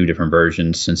 so there'll be 2 different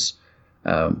versions. Since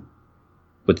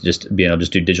with just being able to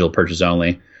just do digital purchase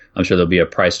only, I'm sure there'll be a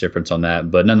price difference on that.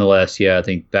 But nonetheless, I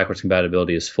think backwards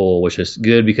compatibility is full, which is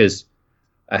good because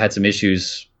I had some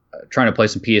issues trying to play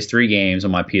some PS3 games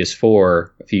on my PS4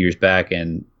 a few years back,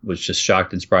 and was just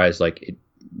shocked and surprised like it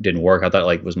didn't work. I thought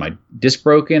like was my disc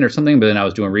broken or something, but then I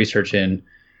was doing research, and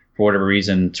for whatever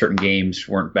reason certain games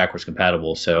weren't backwards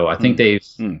compatible. So I think they've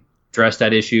addressed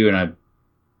that issue, and I'm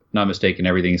not mistaken,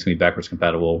 everything's going to be backwards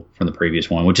compatible from the previous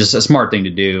one, which is a smart thing to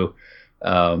do.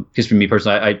 Because for me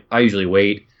personally, I usually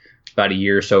wait about a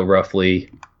year or so roughly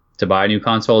to buy a new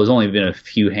console. There's only been a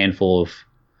few handful of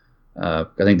I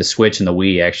think the Switch and the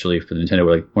Wii actually for the Nintendo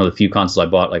were like one of the few consoles I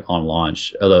bought like on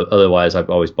launch. Otherwise, I've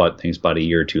always bought things about a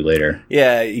year or two later.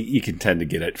 Yeah, you can tend to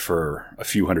get it for a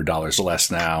few $100s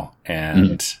less now,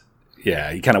 and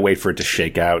you kind of wait for it to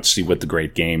shake out, see what the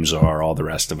great games are, all the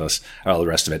rest of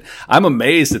it. I'm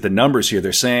amazed at the numbers here.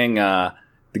 They're saying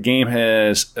the game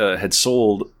had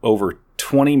sold over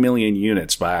 20 million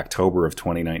units by October of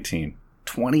 2019.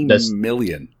 20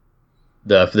 million.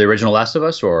 For the original Last of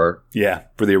Us, or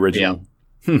for the original.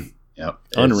 Yeah,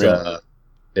 unreal.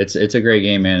 It's a great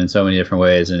game, man, in so many different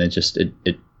ways, and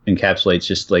it encapsulates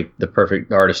just like the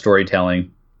perfect art of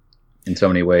storytelling in so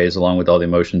many ways, along with all the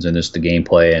emotions and just the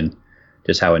gameplay and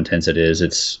just how intense it is.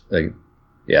 It's like,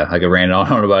 yeah, I could rant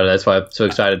on about it. That's why I'm so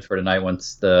excited for tonight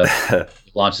once the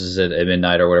launches at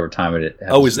midnight or whatever time it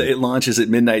happens. It launches at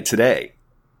midnight today?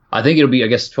 I think it'll be, I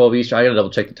guess, 12 Eastern. I got to double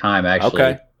check the time, actually.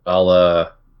 Okay.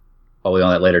 I'll be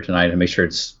on that later tonight and make sure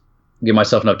give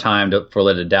myself enough time for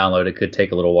it to download. It could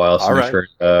take a little while, so make sure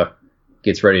it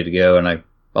gets ready to go. And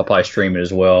I'll probably stream it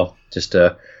as well, just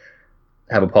to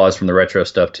have a pause from the retro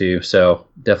stuff too. So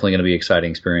definitely going to be an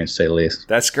exciting experience, to say the least.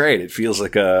 That's great. It feels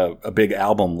like a big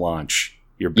album launch.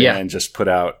 Your band just put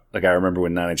out, like I remember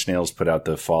when Nine Inch Nails put out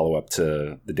the follow-up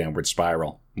to The Downward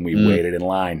Spiral, and we waited in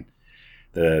line.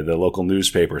 The local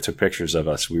newspaper took pictures of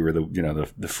us. We were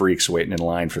the freaks waiting in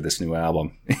line for this new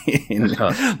album in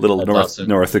little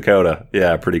North Dakota.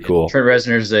 Yeah, pretty cool. Trent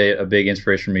Reznor's a big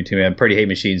inspiration for me too, man. Pretty Hate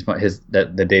Machines,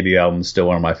 the debut album is still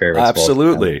one of my favorites.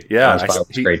 Absolutely, yeah.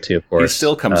 It's great too, of course. He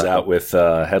still comes out with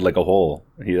Head Like a Hole.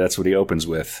 That's what he opens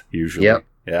with usually. Yep.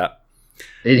 Yeah.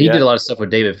 He did a lot of stuff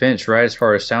with David Finch, right? As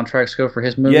far as soundtracks go for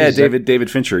his movies. Yeah, David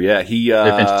Fincher. Yeah, he.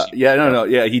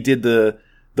 Yeah, he did the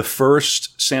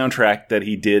first soundtrack that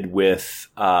he did with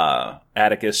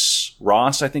Atticus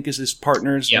Ross, I think is his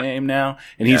partner's name now,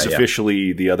 and he's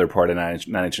officially the other part of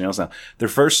Nine Inch Nails now. Their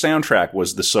first soundtrack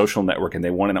was The Social Network, and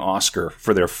they won an Oscar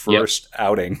for their first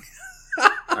outing.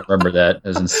 I remember that. It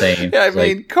was insane. Yeah, I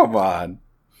mean, come on.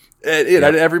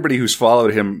 Everybody who's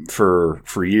followed him for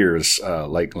years,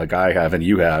 like I have and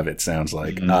you have, it sounds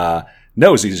like,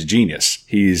 knows he's a genius.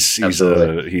 He's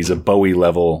a Bowie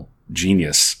level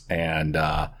genius, and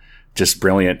just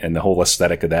brilliant. And the whole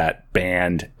aesthetic of that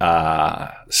band,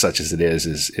 such as it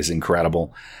is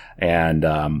incredible.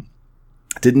 And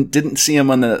didn't see him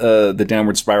on the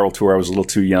Downward Spiral tour. I was a little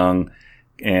too young,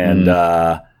 and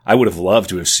I would have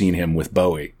loved to have seen him with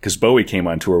Bowie, because Bowie came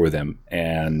on tour with him.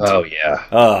 And that's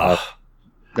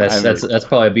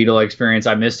probably a Beatle experience.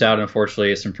 I missed out,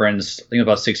 unfortunately. Some friends, I think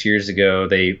about 6 years ago,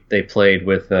 they played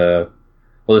with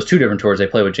there's two different tours. They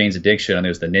played with Jane's Addiction, and it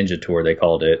was the Ninja Tour, they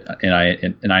called it, and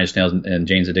Nine Inch Nails and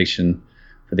Jane's Addiction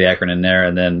for the acronym there.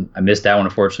 And then I missed that one,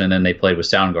 unfortunately. And then they played with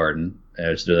Soundgarden,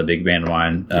 which is a big band of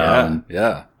mine.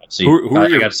 Yeah. So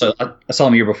I saw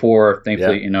them a year before,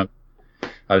 thankfully.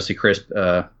 Obviously Chris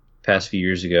passed a few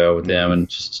years ago with them, and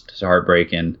just it's a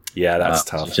heartbreak. And that's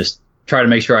tough. So just try to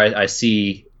make sure I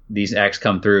see these acts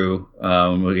come through.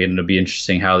 It'll be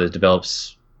interesting how this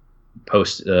develops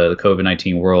post the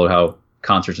COVID-19 world, how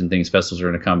concerts and festivals are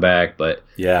going to come back. But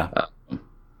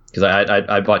because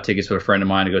I bought tickets with a friend of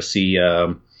mine to go see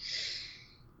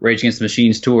Rage Against the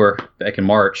Machine's tour back in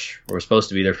March. It was supposed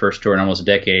to be their first tour in almost a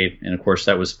decade, and of course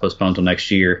that was postponed until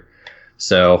next year.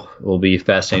 So it will be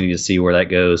fascinating to see where that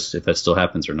goes, if that still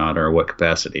happens or not, or what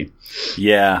capacity.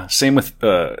 Yeah, same with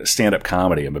stand-up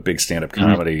comedy. I'm a big stand-up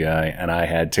comedy guy, and I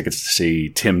had tickets to see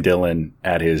Tim Dillon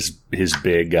at his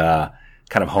big kind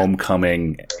of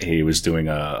homecoming. He was doing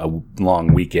a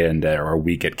long weekend or a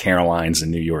week at Caroline's in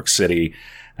New York City.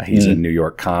 He's a New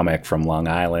York comic from Long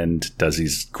Island, does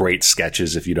these great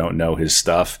sketches. If you don't know his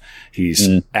stuff, he's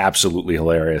absolutely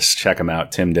hilarious. Check him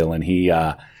out, Tim Dillon.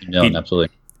 Absolutely.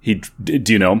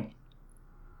 Do you know him?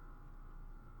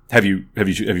 Have you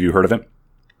heard of him?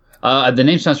 The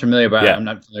name sounds familiar, but I'm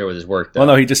not familiar with his work, though. Well,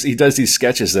 no, he does these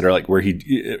sketches that are like where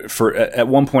at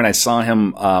one point I saw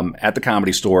him at the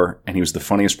Comedy Store, and he was the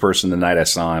funniest person the night I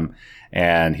saw him,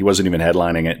 and he wasn't even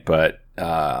headlining it, but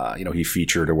he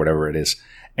featured or whatever it is.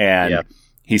 And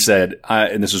he said,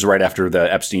 and this was right after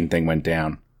the Epstein thing went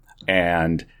down,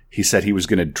 and he said he was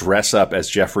going to dress up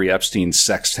as Jeffrey Epstein's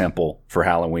sex temple for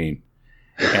Halloween.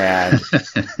 And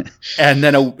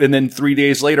then 3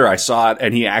 days later I saw it,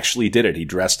 and he actually did it. He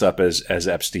dressed up as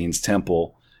Epstein's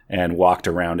temple and walked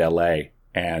around LA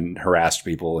and harassed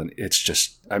people. And it's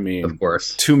just, I mean, of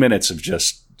course, 2 minutes of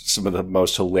just some of the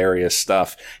most hilarious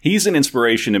stuff. He's an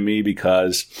inspiration to me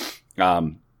because,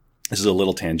 this is a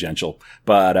little tangential,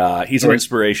 but, he's an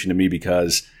inspiration to me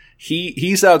because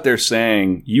he's out there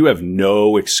saying you have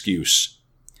no excuse.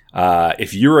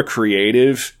 If you're a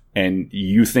creative and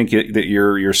you think that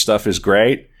your stuff is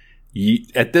great,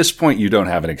 at this point you don't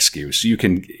have an excuse. You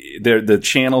can, the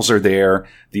channels are there,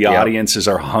 the audiences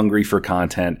are hungry for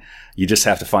content. You just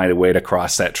have to find a way to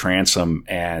cross that transom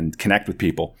and connect with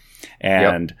people.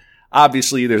 And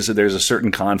obviously there's a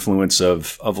certain confluence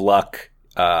of luck,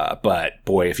 but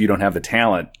boy, if you don't have the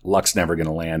talent, luck's never going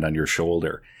to land on your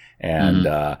shoulder.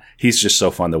 And he's just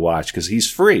so fun to watch because he's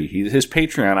free. His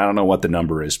Patreon, I don't know what the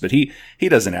number is, but he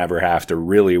doesn't ever have to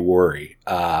really worry.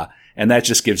 And that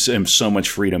just gives him so much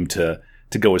freedom to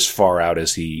go as far out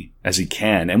as he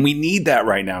can. And we need that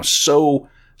right now so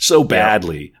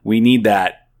badly. We need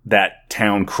that that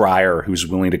town crier who's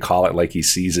willing to call it like he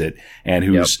sees it, and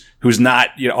who's not,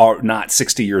 not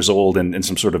 60 years old and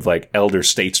some sort of like elder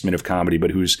statesman of comedy,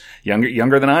 but who's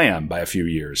younger than I am by a few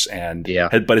years, and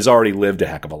but has already lived a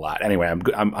heck of a lot. Anyway,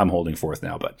 I'm holding forth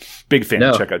now, but big fan.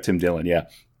 No. Check out Tim Dillon. Yeah.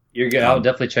 You're good. I'll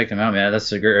definitely check him out, man.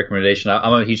 That's a great recommendation.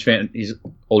 I'm a huge fan. He's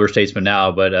older statesman now,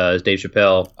 but it's Dave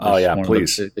Chappelle. Oh yeah, one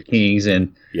please. Of the Kings,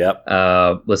 and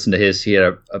listen to hhis. He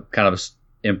had a kind of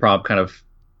improv kind of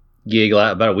gig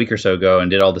about a week or so ago,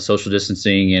 and did all the social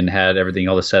distancing and had everything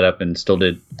all the setup, and still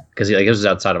did because he was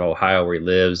outside of Ohio where he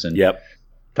lives, and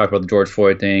talked about the George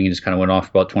Floyd thing, and just kind of went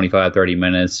off for about 25-30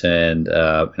 minutes. And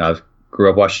I've grew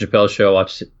up watching Chappelle's show.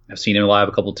 I've seen him live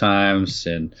a couple times,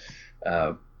 and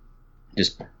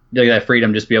just. That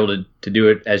freedom, just be able to do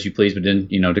it as you please, but then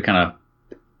to kind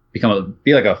of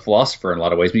be like a philosopher in a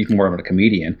lot of ways, but even more of a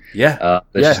comedian. There's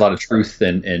just a lot of truth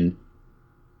and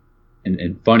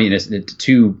funniness to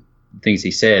two things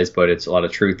he says, but it's a lot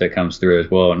of truth that comes through as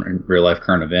well in real life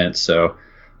current events. So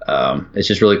it's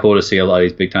just really cool to see a lot of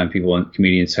these big time people and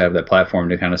comedians have that platform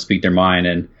to kind of speak their mind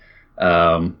and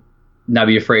not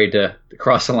be afraid to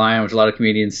cross the line, which a lot of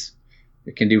comedians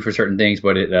can do for certain things,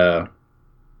 but it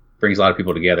brings a lot of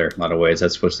people together in a lot of ways.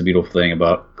 That's what's the beautiful thing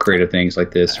about creative things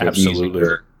like this, with music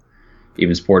or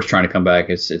even sports trying to come back.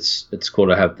 It's cool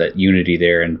to have that unity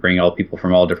there and bring all people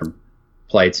from all different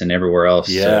plights and everywhere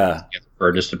else.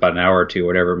 For just about an hour or two,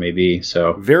 whatever it may be.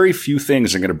 So very few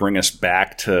things are going to bring us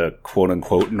back to quote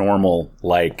unquote normal,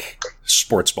 like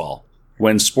sports ball.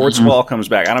 When sports ball comes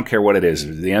back, I don't care what it is.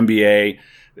 The NBA,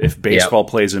 if baseball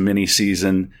plays a mini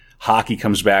season, hockey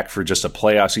comes back for just a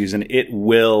playoff season, it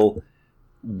will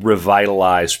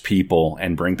revitalize people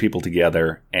and bring people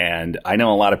together. And I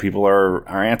know a lot of people are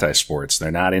anti-sports.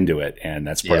 They're not into it, and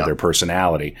that's part of their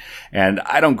personality. And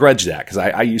I don't grudge that, because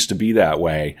I used to be that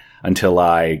way until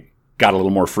I got a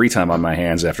little more free time on my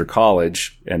hands after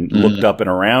college and looked up and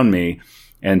around me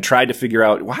and tried to figure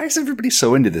out, why is everybody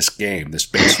so into this game, this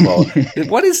baseball?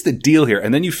 What is the deal here?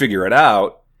 And then you figure it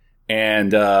out.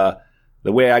 And the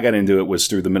way I got into it was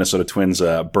through the Minnesota Twins,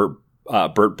 Bert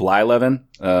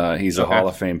Blyleven. He's a Hall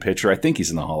of Fame pitcher. I think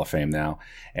he's in the Hall of Fame now.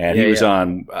 And he was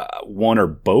on one or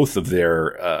both of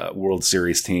their World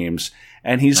Series teams.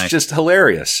 And he's just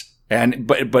hilarious. And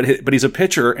but he's a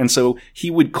pitcher, and so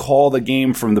he would call the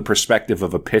game from the perspective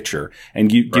of a pitcher and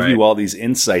give you all these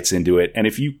insights into it. And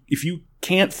if you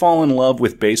can't fall in love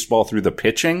with baseball through the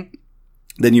pitching,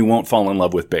 then you won't fall in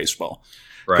love with baseball.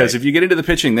 Because if you get into the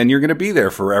pitching, then you're going to be there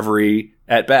for every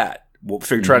at bat. We'll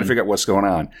try to figure out what's going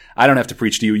on. I don't have to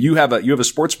preach to you. You have a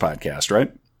sports podcast,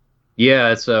 right?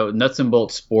 Yeah, it's Nuts and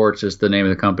Bolts Sports is the name of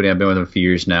the company. I've been with them a few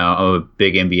years now. I'm a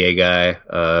big NBA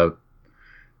guy.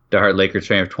 Diehard Lakers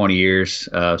fan for 20 years.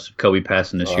 So Kobe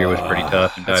passing this year was pretty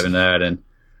tough and diving that. And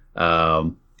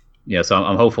so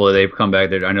I'm hopeful that they come back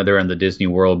there. I know they're in the Disney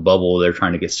World bubble. They're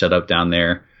trying to get set up down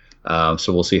there.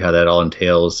 So we'll see how that all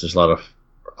entails. There's a lot of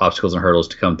obstacles and hurdles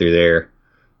to come through there.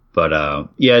 But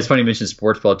it's funny you mentioned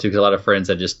sports ball too, because a lot of friends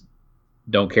that just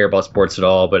don't care about sports at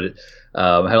all. But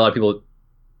I had a lot of people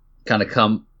kind of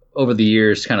come over the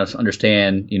years, kind of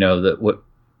understand,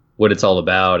 what it's all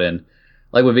about. And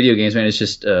like with video games, man, it's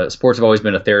just sports have always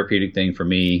been a therapeutic thing for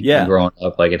me. Growing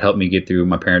up, like it helped me get through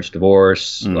my parents'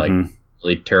 divorce, like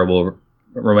really terrible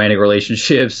romantic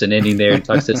relationships and ending there and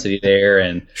toxicity there.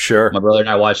 And my brother and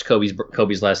I watched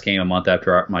Kobe's last game a month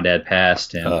after my dad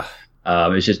passed, and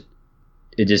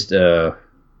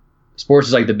sports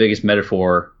is like the biggest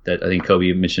metaphor that I think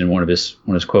Kobe mentioned in one of his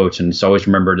quotes, and it's always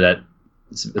remembered that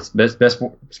it's best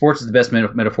sports is the best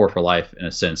metaphor for life in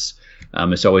a sense.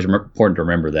 It's always important to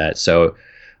remember that. So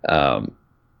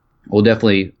we'll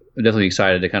definitely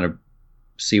excited to kind of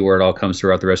see where it all comes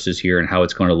throughout the rest of this year and how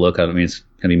it's going to look. I mean, it's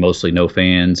going to be mostly no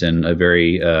fans and a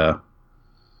very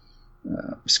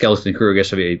skeleton crew. I guess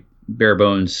it'll be a bare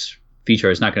bones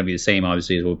feature. It's not going to be the same,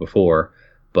 obviously, as it was before,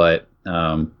 but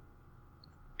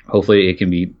hopefully it can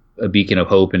be a beacon of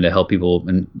hope and to help people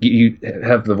and you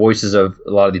have the voices of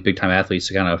a lot of these big time athletes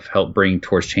to kind of help bring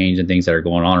towards change and things that are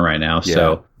going on right now.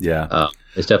 So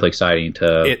it's definitely exciting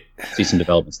to see some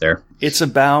developments there. It's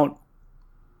about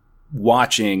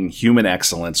watching human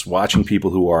excellence, watching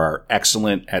people who are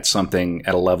excellent at something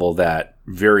at a level that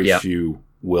very few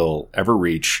will ever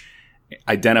reach,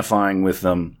 identifying with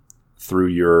them through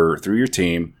your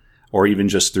team, or even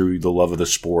just through the love of the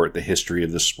sport, the history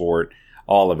of the sport,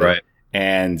 all of it.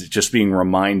 And just being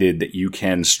reminded that you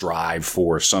can strive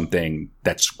for something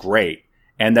that's great,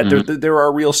 and that there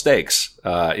are real stakes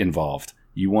involved.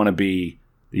 You want to be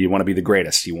the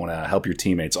greatest. You want to help your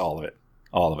teammates. All of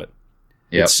it.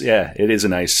 It is a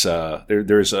nice.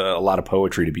 There's a lot of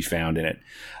poetry to be found in it.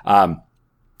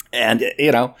 And,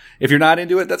 if you're not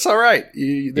into it, that's all right.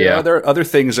 Other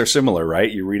things are similar, right?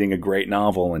 You're reading a great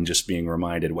novel and just being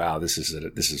reminded, wow, this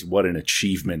is what an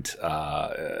achievement,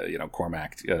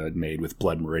 Cormac made with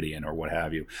Blood Meridian or what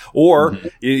have you. Or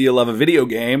you love a video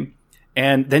game,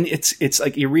 and then it's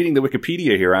like you're reading the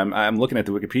Wikipedia here. I'm looking at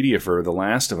the Wikipedia for The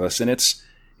Last of Us, and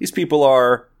these people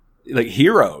are like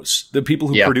heroes, the people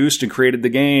who produced and created the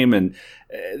game, and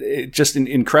just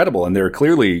incredible. And they're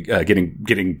clearly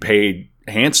getting paid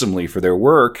handsomely for their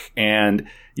work. And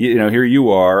here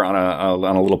you are on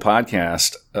a little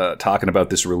podcast talking about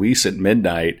this release at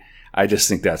midnight. I just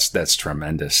think that's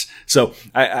tremendous. So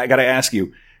I got to ask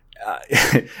you,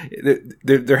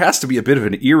 there has to be a bit of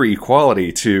an eerie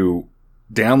quality to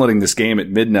downloading this game at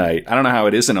midnight. I don't know how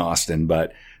it is in Austin,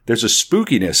 but there's a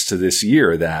spookiness to this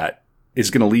year that is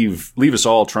going to leave us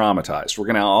all traumatized.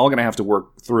 We're all going to have to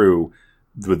work through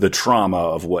the trauma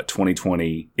of what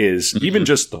 2020 is, even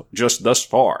just thus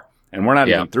far. And we're not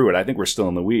even through it. I think we're still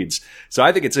in the weeds. So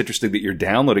I think it's interesting that you're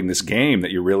downloading this game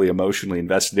that you're really emotionally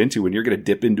invested into, and you're going to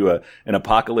dip into an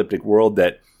apocalyptic world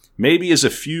that maybe is a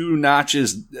few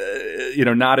notches,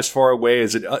 not as far away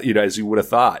as as you would have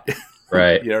thought.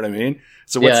 Right. You know what I mean?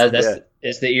 So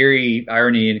it's the eerie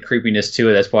irony and creepiness to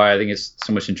it. That's why I think it's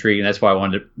so much intriguing. That's why I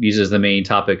wanted to use it as the main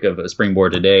topic of a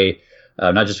Springboard today.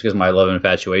 Not just because of my love and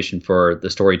infatuation for the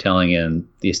storytelling and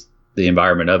the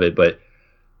environment of it, but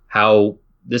how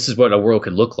this is what a world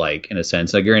could look like in a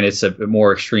sense. Now, granted, it's a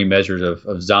more extreme measures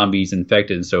of zombies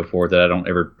infected and so forth that I don't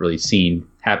ever really seen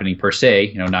happening per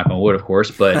se. Knock on wood, of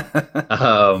course, but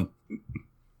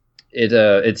it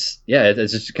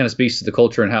just kind of speaks to the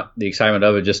culture and how the excitement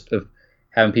of it, just of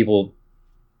having people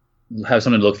have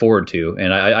something to look forward to.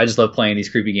 And I just love playing these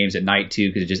creepy games at night too,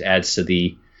 because it just adds to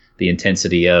the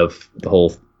intensity of the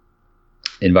whole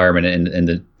environment and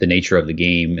the nature of the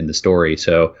game and the story.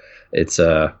 So it's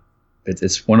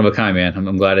one of a kind, man.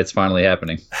 I'm glad it's finally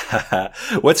happening.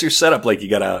 What's your setup like? You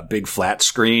got a big flat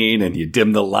screen and you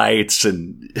dim the lights,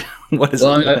 and what is it?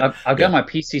 Well, I've got my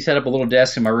PC set up, a little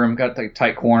desk in my room, got like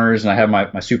tight corners, and I have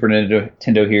my Super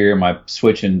Nintendo here, my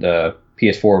Switch and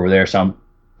PS4 over there. So I'm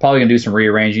probably gonna do some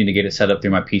rearranging to get it set up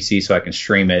through my PC so I can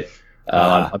stream it.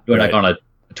 I'm doing like on a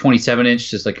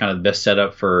 27-inch, just like kind of the best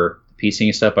setup for PC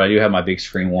and stuff. But I do have my big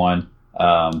screen one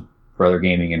for other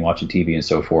gaming and watching TV and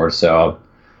so forth. So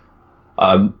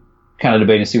I'm kind of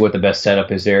debating to see what the best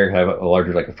setup is there. I have a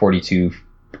larger, like a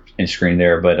 42-inch screen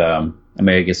there, but I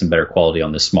may get some better quality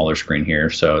on this smaller screen here.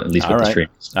 So at least with the stream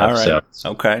stuff. All right. So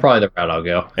okay, probably the route I'll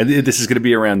go. And this is going to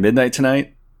be around midnight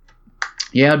tonight?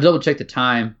 Yeah, I'll double check the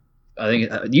time. I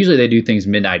think usually they do things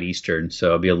midnight Eastern, so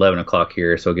it'll be 11 o'clock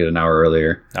here, so I'll get an hour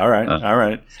earlier. All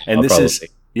right. And this is,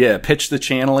 pitch the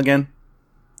channel again?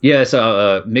 Yeah, it's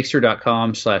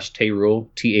mixer.com/Tayrul,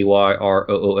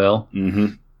 Tayrool.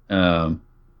 Mm-hmm.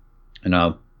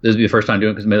 And this will be the first time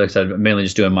doing it because, like I said, I'm mainly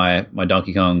just doing my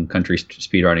Donkey Kong Country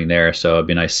speedrunning there, so it'd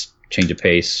be a nice change of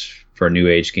pace for a new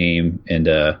age game and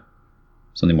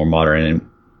something more modern and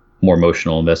more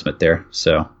emotional investment there.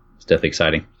 So it's definitely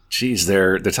exciting. Geez,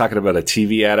 they're talking about a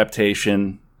TV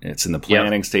adaptation. It's in the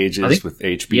planning stages with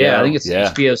HBO. Yeah, I think it's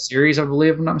an HBO series, I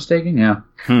believe, if I'm not mistaken. Yeah.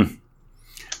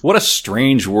 What a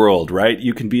strange world, right?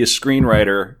 You can be a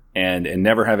screenwriter and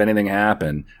never have anything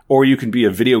happen, or you can be a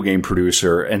video game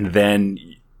producer and then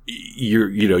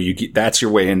that's your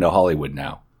way into Hollywood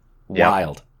now.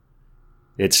 Wild.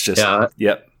 It's just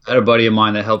yep. I had a buddy of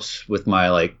mine that helps with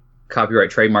my copyright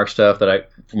trademark stuff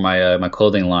for my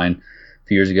clothing line a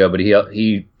few years ago, but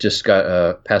he just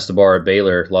got passed the bar at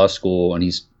Baylor Law School, and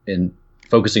he's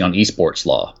focusing on esports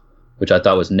law, which I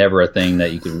thought was never a thing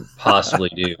that you could possibly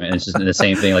do. And it's just the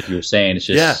same thing, like you were saying. It's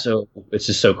just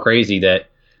so crazy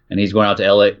that, and he's going out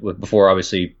to LA before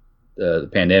obviously the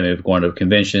pandemic, going to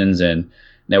conventions and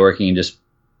networking and just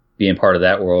being part of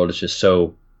that world. It's just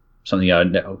something I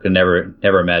could never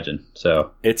imagine.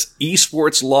 So it's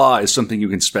esports law is something you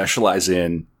can specialize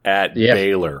in at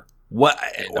Baylor. What?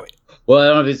 Well, I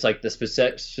don't know if it's like the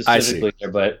specifically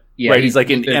there, but right, he's like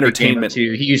in entertainment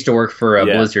too. He used to work for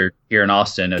Blizzard here in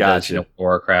Austin, does,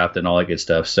 Warcraft and all that good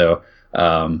stuff. So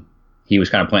he was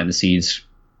kind of planting the seeds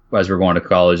as we were going to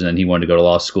college, and then he wanted to go to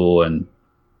law school and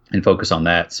focus on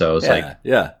that. So it's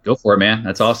go for it, man.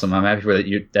 That's awesome. I'm happy for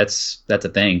that. That's a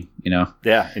thing,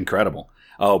 Yeah, incredible.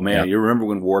 Oh man, you remember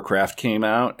when Warcraft came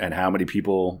out and how many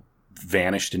people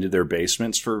vanished into their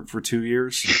basements for 2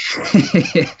 years?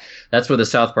 That's where the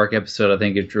South Park episode, I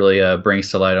think, it really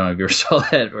brings to light. I don't know if you ever saw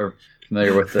that or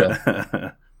familiar with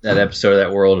that episode of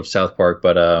that world of South Park,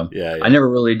 but I never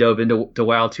really dove into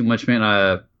WoW too much,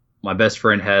 man. My best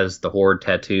friend has the Horde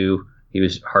tattoo. He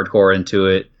was hardcore into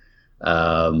it.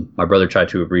 My brother tried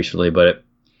to recently, but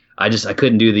I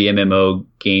couldn't do the MMO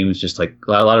games. Just like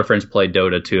a lot of friends play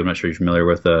Dota too. I'm not sure you're familiar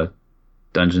with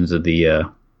Dungeons of the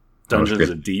Dungeons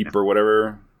of Deep or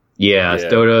whatever. Yeah, it's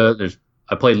Dota.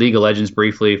 I played League of Legends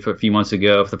briefly for a few months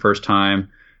ago for the first time.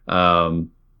 I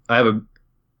have a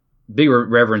big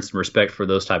reverence and respect for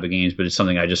those type of games, but it's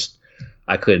something I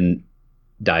couldn't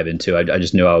dive into. I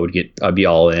just knew I'd be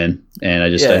all in, and I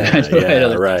had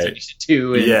other things to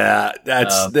do. And,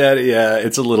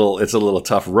 it's a little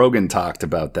tough. Rogan talked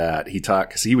about that.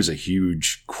 Because he was a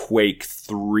huge Quake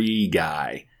 3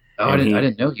 guy. Oh, I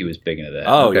didn't know he was big into that.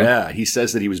 Oh, okay. Yeah. He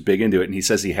says that he was big into it, and he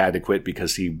says he had to quit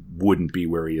because he wouldn't be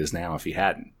where he is now if he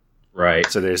hadn't. Right.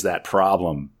 So there's that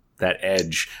problem, that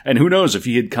edge. And who knows, if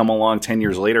he had come along 10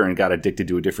 years later and got addicted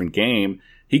to a different game,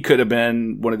 he could have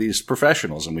been one of these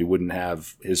professionals, and we wouldn't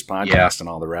have his podcast and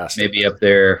all the rest. Maybe up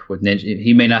there with Ninja.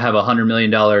 He may not have $100 million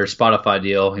Spotify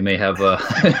deal. He may have a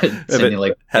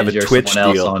Twitch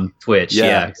deal on Twitch.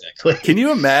 Yeah, exactly. Can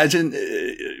you imagine,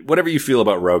 whatever you feel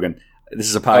about Rogan, this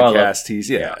is a podcast. He's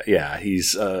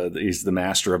the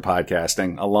master of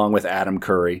podcasting, along with Adam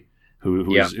Curry,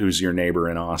 who's your neighbor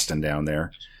in Austin down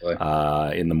there,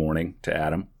 in the morning to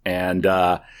Adam, and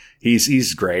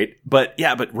he's great. But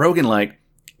Rogan,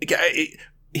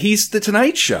 he's the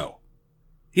Tonight Show.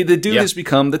 The dude has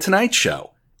become the Tonight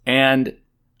Show, and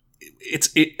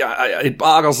it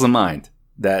boggles the mind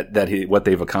that what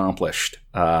they've accomplished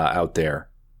out there,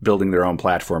 building their own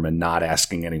platform and not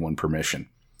asking anyone permission.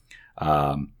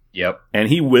 And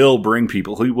he will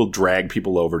drag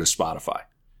people over to Spotify.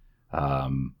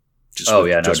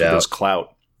 With his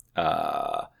clout.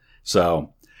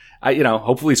 So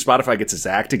hopefully Spotify gets its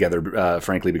act together,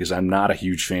 frankly, because I'm not a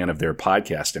huge fan of their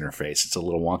podcast interface. It's a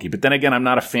little wonky, but then again, I'm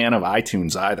not a fan of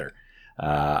iTunes either.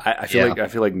 I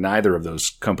feel like neither of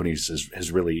those companies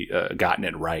has really gotten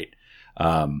it right.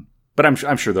 But I'm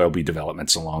sure there'll be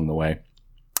developments along the way.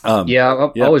 I've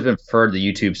always been preferred the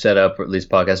YouTube setup, or at least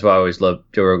podcasts. I always love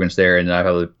Joe Rogan's there, and I have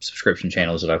other subscription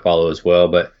channels that I follow as well.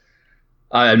 But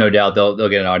I have no doubt they'll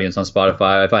get an audience on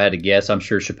Spotify. If I had to guess, I'm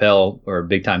sure Chappelle or a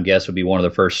big time guest would be one of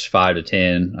the first 5 to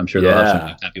 10. I'm sure they'll have some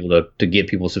big time people to get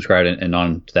people subscribed and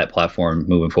on to that platform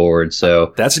moving forward.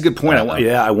 So that's a good point.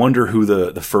 I wonder who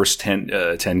the first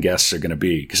 10 guests are going to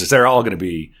be, because they're all going to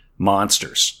be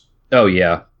monsters. Oh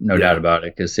yeah, no doubt about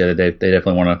it. Because they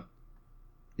definitely want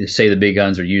to say the big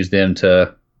guns or use them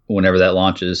to whenever that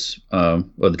launches, or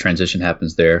the transition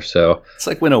happens there. So it's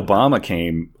like when Obama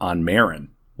came on Marin.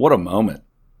 What a moment.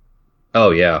 Oh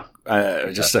yeah.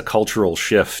 Just a cultural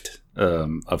shift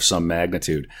of some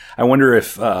magnitude. I wonder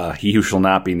if He Who Shall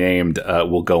Not Be Named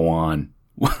will go on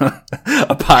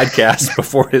a podcast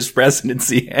before his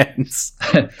presidency ends.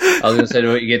 I was going to say,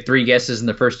 you get 3 guesses and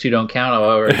the first 2 don't count. I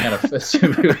already kind of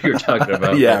assumed who you were talking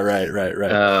about. Yeah, right.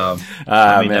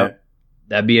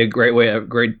 That'd be a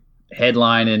great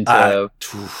headline and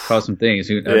cause some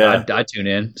things. I'd tune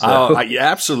in. So.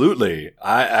 Absolutely.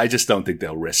 I just don't think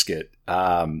they'll risk it.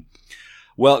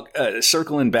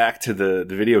 Circling back to the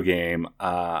video game,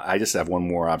 I just have one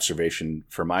more observation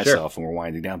for myself, and we're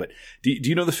winding down. But do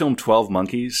you know the film 12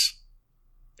 Monkeys?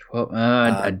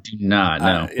 I do not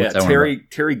know.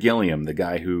 Terry Gilliam, the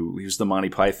guy he was the Monty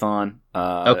Python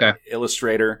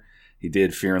illustrator. He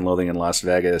did Fear and Loathing in Las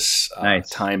Vegas,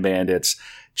 Time Bandits.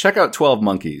 Check out 12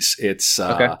 Monkeys. It's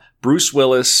Bruce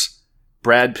Willis,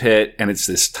 Brad Pitt, and it's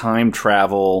this time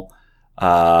travel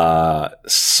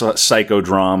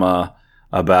psychodrama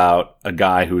about a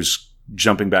guy who's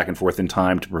jumping back and forth in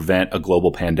time to prevent a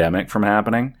global pandemic from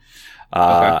happening.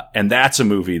 And that's a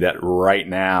movie that right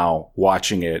now,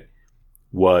 watching it,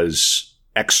 was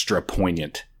extra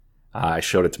poignant. I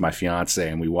showed it to my fiance,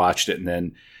 and we watched it, and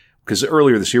then because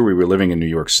earlier this year we were living in New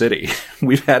York City.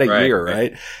 We've had a year,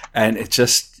 right? And it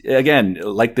just, again,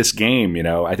 like this game,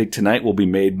 I think tonight will be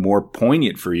made more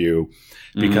poignant for you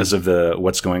because of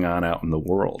what's going on out in the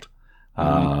world.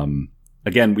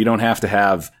 Again, we don't have to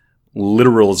have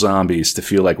literal zombies to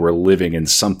feel like we're living in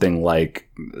something like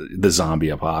the zombie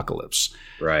apocalypse.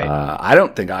 Right. I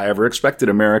don't think I ever expected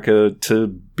America to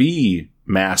be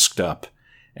masked up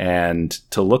and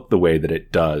to look the way that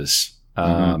it does.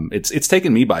 It's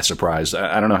taken me by surprise.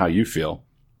 I don't know how you feel.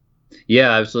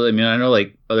 Yeah, absolutely. I mean, I know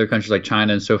like other countries like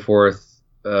China and so forth,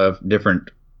 different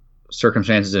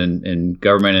circumstances and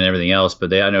government and everything else,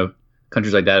 but I know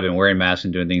countries like that have been wearing masks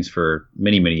and doing things for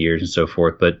many, many years and so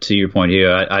forth. But to your point here,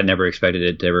 I never expected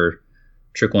it to ever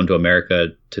trickle into America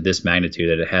to this magnitude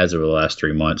that it has over the last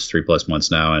 3 plus months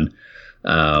now. And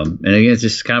again, it's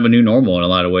just kind of a new normal in a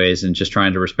lot of ways, and just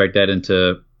trying to respect that and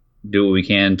to do what we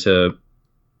can to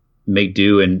make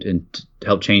do and to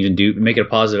help change and make it a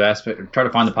positive aspect, try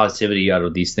to find the positivity out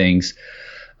of these things.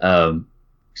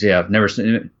 yeah, I've never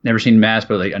seen Mask,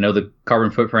 but like, I know the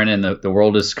carbon footprint and the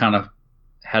world has kind of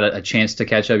had a chance to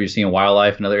catch up. You're seeing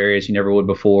wildlife in other areas you never would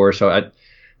before. So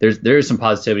there's some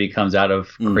positivity comes out of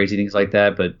crazy things like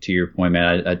that. But to your point,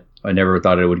 man, I never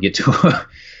thought it would get to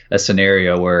a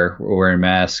scenario where we're wearing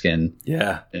masks and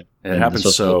it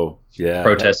happens. So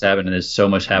protests happen, and there's so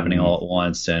much happening all at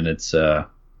once, and it's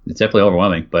definitely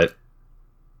overwhelming. But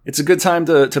it's a good time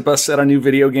to bust out a new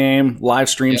video game, live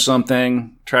stream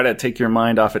something, try to take your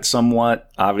mind off it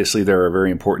somewhat. Obviously, there are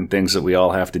very important things that we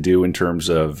all have to do in terms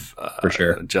of for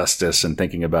sure justice and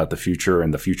thinking about the future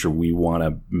and the future we want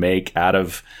to make out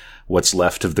of what's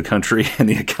left of the country and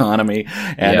the economy.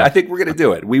 And I think we're going to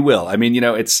do it. We will. I mean,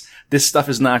 this stuff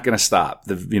is not going to stop.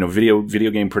 The video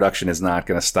game production is not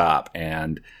going to stop.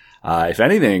 And if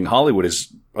anything, Hollywood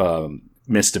has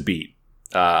missed a beat.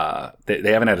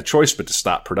 They haven't had a choice but to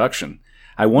stop production.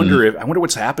 I wonder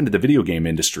what's happened to the video game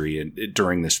industry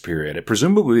during this period.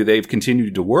 Presumably, they've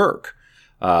continued to work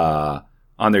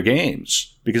on their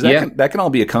games because that can all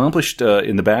be accomplished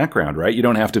in the background, right? You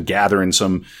don't have to gather in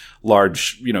some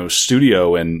large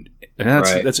studio, and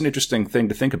that's an interesting thing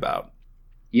to think about.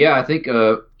 Yeah, I think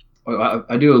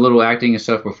I do a little acting and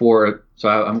stuff before. So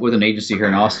I'm with an agency here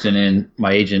in Austin, and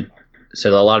my agent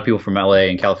said a lot of people from LA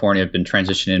and California have been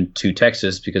transitioning to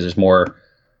Texas because there's more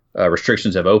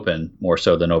restrictions have opened more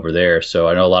so than over there. So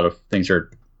I know a lot of things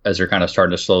as they're kind of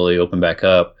starting to slowly open back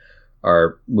up,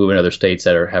 are moving to other states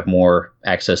that have more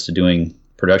access to doing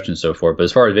production and so forth. But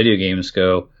as far as video games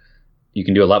go, you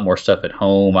can do a lot more stuff at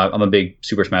home. I'm a big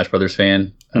Super Smash Brothers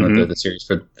fan. I know the series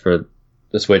for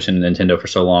the Switch and Nintendo for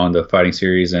so long, the fighting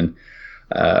series, and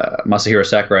Masahiro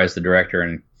Sakurai is the director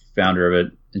and founder of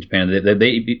it in Japan.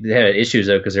 They had issues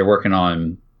though because they're working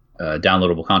on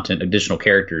downloadable content, additional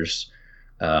characters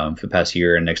for the past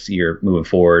year and next year moving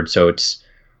forward. So it's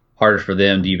harder for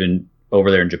them to even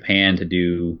over there in Japan to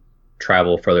do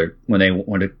travel further when they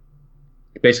want to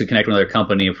basically connect with another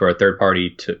company for a third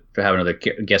party to have another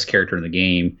guest character in the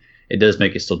game. It does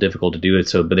make it still difficult to do it.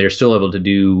 So, but they're still able to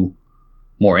do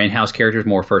more in-house characters,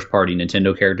 more first-party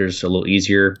Nintendo characters, a little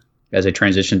easier as they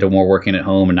transition to more working at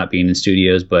home and not being in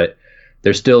studios. But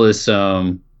there still is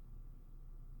some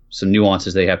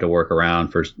nuances they have to work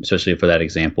around especially for that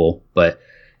example. But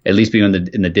at least being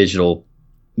in the digital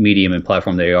medium and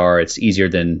platform they are, it's easier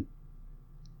than,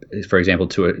 for example,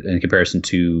 in comparison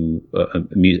to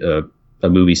a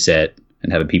movie set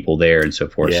and having people there and so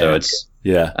forth. So it's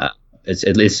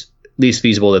at least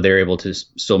feasible that they're able to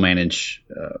still manage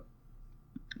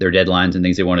their deadlines and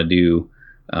things they want to do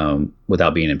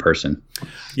without being in person.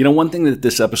 One thing that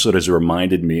this episode has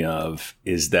reminded me of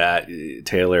is that,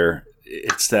 Taylor,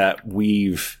 it's that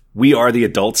we are the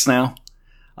adults now.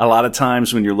 A lot of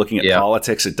times when you're looking at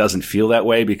politics, it doesn't feel that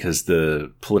way because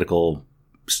the political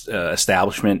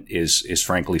establishment is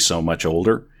frankly so much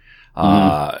older.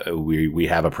 We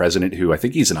have a president who I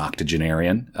think he's an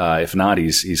octogenarian. If not,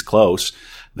 he's close.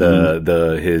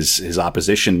 His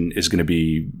opposition is going to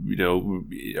be,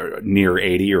 near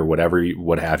 80 or whatever,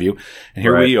 what have you. And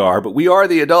here we are, but we are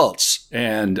the adults,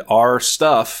 and our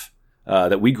stuff,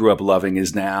 that we grew up loving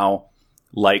is now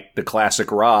like the classic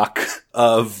rock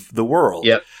of the world.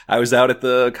 Yep. I was out at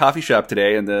the coffee shop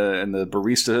today, and the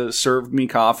barista served me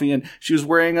coffee, and she was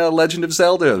wearing a Legend of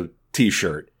Zelda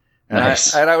t-shirt. And,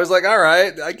 nice. I was like, all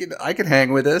right, I can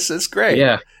hang with this. It's great.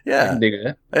 Yeah. I can dig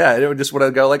it. Yeah. It would just want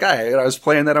to go like, I was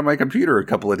playing that on my computer a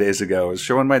couple of days ago. I was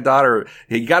showing my daughter,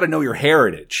 you got to know your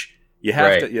heritage. You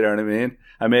have to, you know what I mean?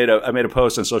 I made a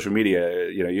post on social media.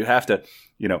 You have to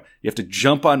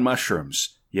jump on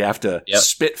mushrooms. You have to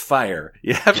spit fire.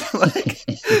 You have to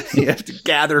you have to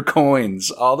gather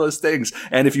coins, all those things.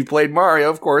 And if you played Mario,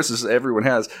 of course, as everyone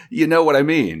has, you know what I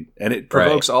mean. And it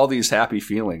provokes all these happy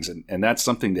feelings. And that's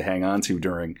something to hang on to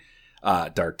during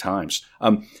dark times.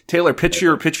 Taylor, pitch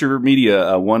your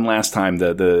media one last time,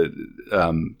 the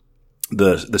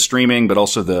streaming, but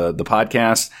also the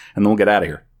podcast, and then we'll get out of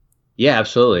here. Yeah,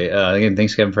 absolutely. Again,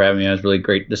 thanks, Kevin, for having me. It was a really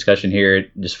great discussion here.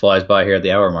 It just flies by here at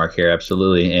the hour mark here.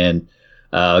 Absolutely. And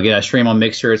again, I stream on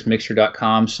Mixer. It's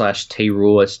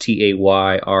mixer.com/Tayrul. It's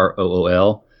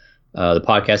TAYROOL. The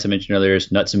podcast I mentioned earlier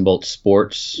is Nuts and Bolts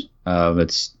Sports.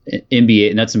 It's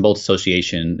NBA, Nuts and Bolts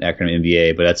Association, acronym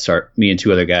NBA, but that's me and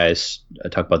two other guys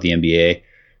talk about the NBA.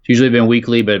 It's usually been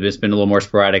weekly, but it's been a little more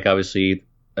sporadic, obviously,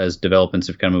 as developments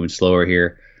have kind of moving slower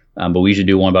here. But we usually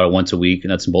do one about once a week,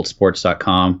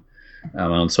 nutsandboltsports.com.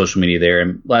 On social media there.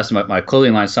 And last, my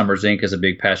clothing line, Summers Inc., is a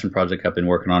big passion project I've been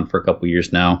working on for a couple of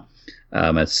years now.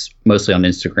 It's mostly on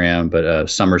Instagram, but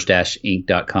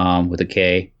summers-inc.com with a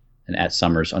K and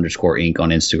 @summers_inc on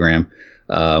Instagram.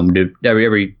 Do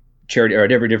every charity, or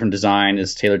every different design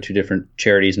is tailored to different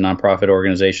charities and nonprofit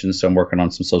organizations. So I'm working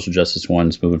on some social justice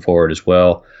ones moving forward as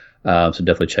well. So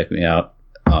definitely check me out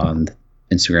on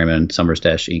Instagram and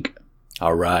Summers-Inc.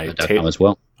 All right. as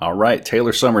well. All right.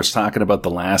 Taylor Summers talking about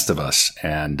The Last of Us.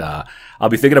 And I'll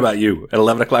be thinking about you at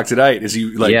 11 o'clock tonight as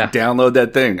you download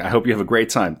that thing. I hope you have a great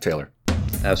time, Taylor.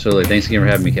 Absolutely. Thanks again for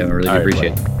having me, Kevin. I really do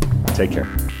appreciate it. Take care.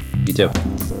 You too.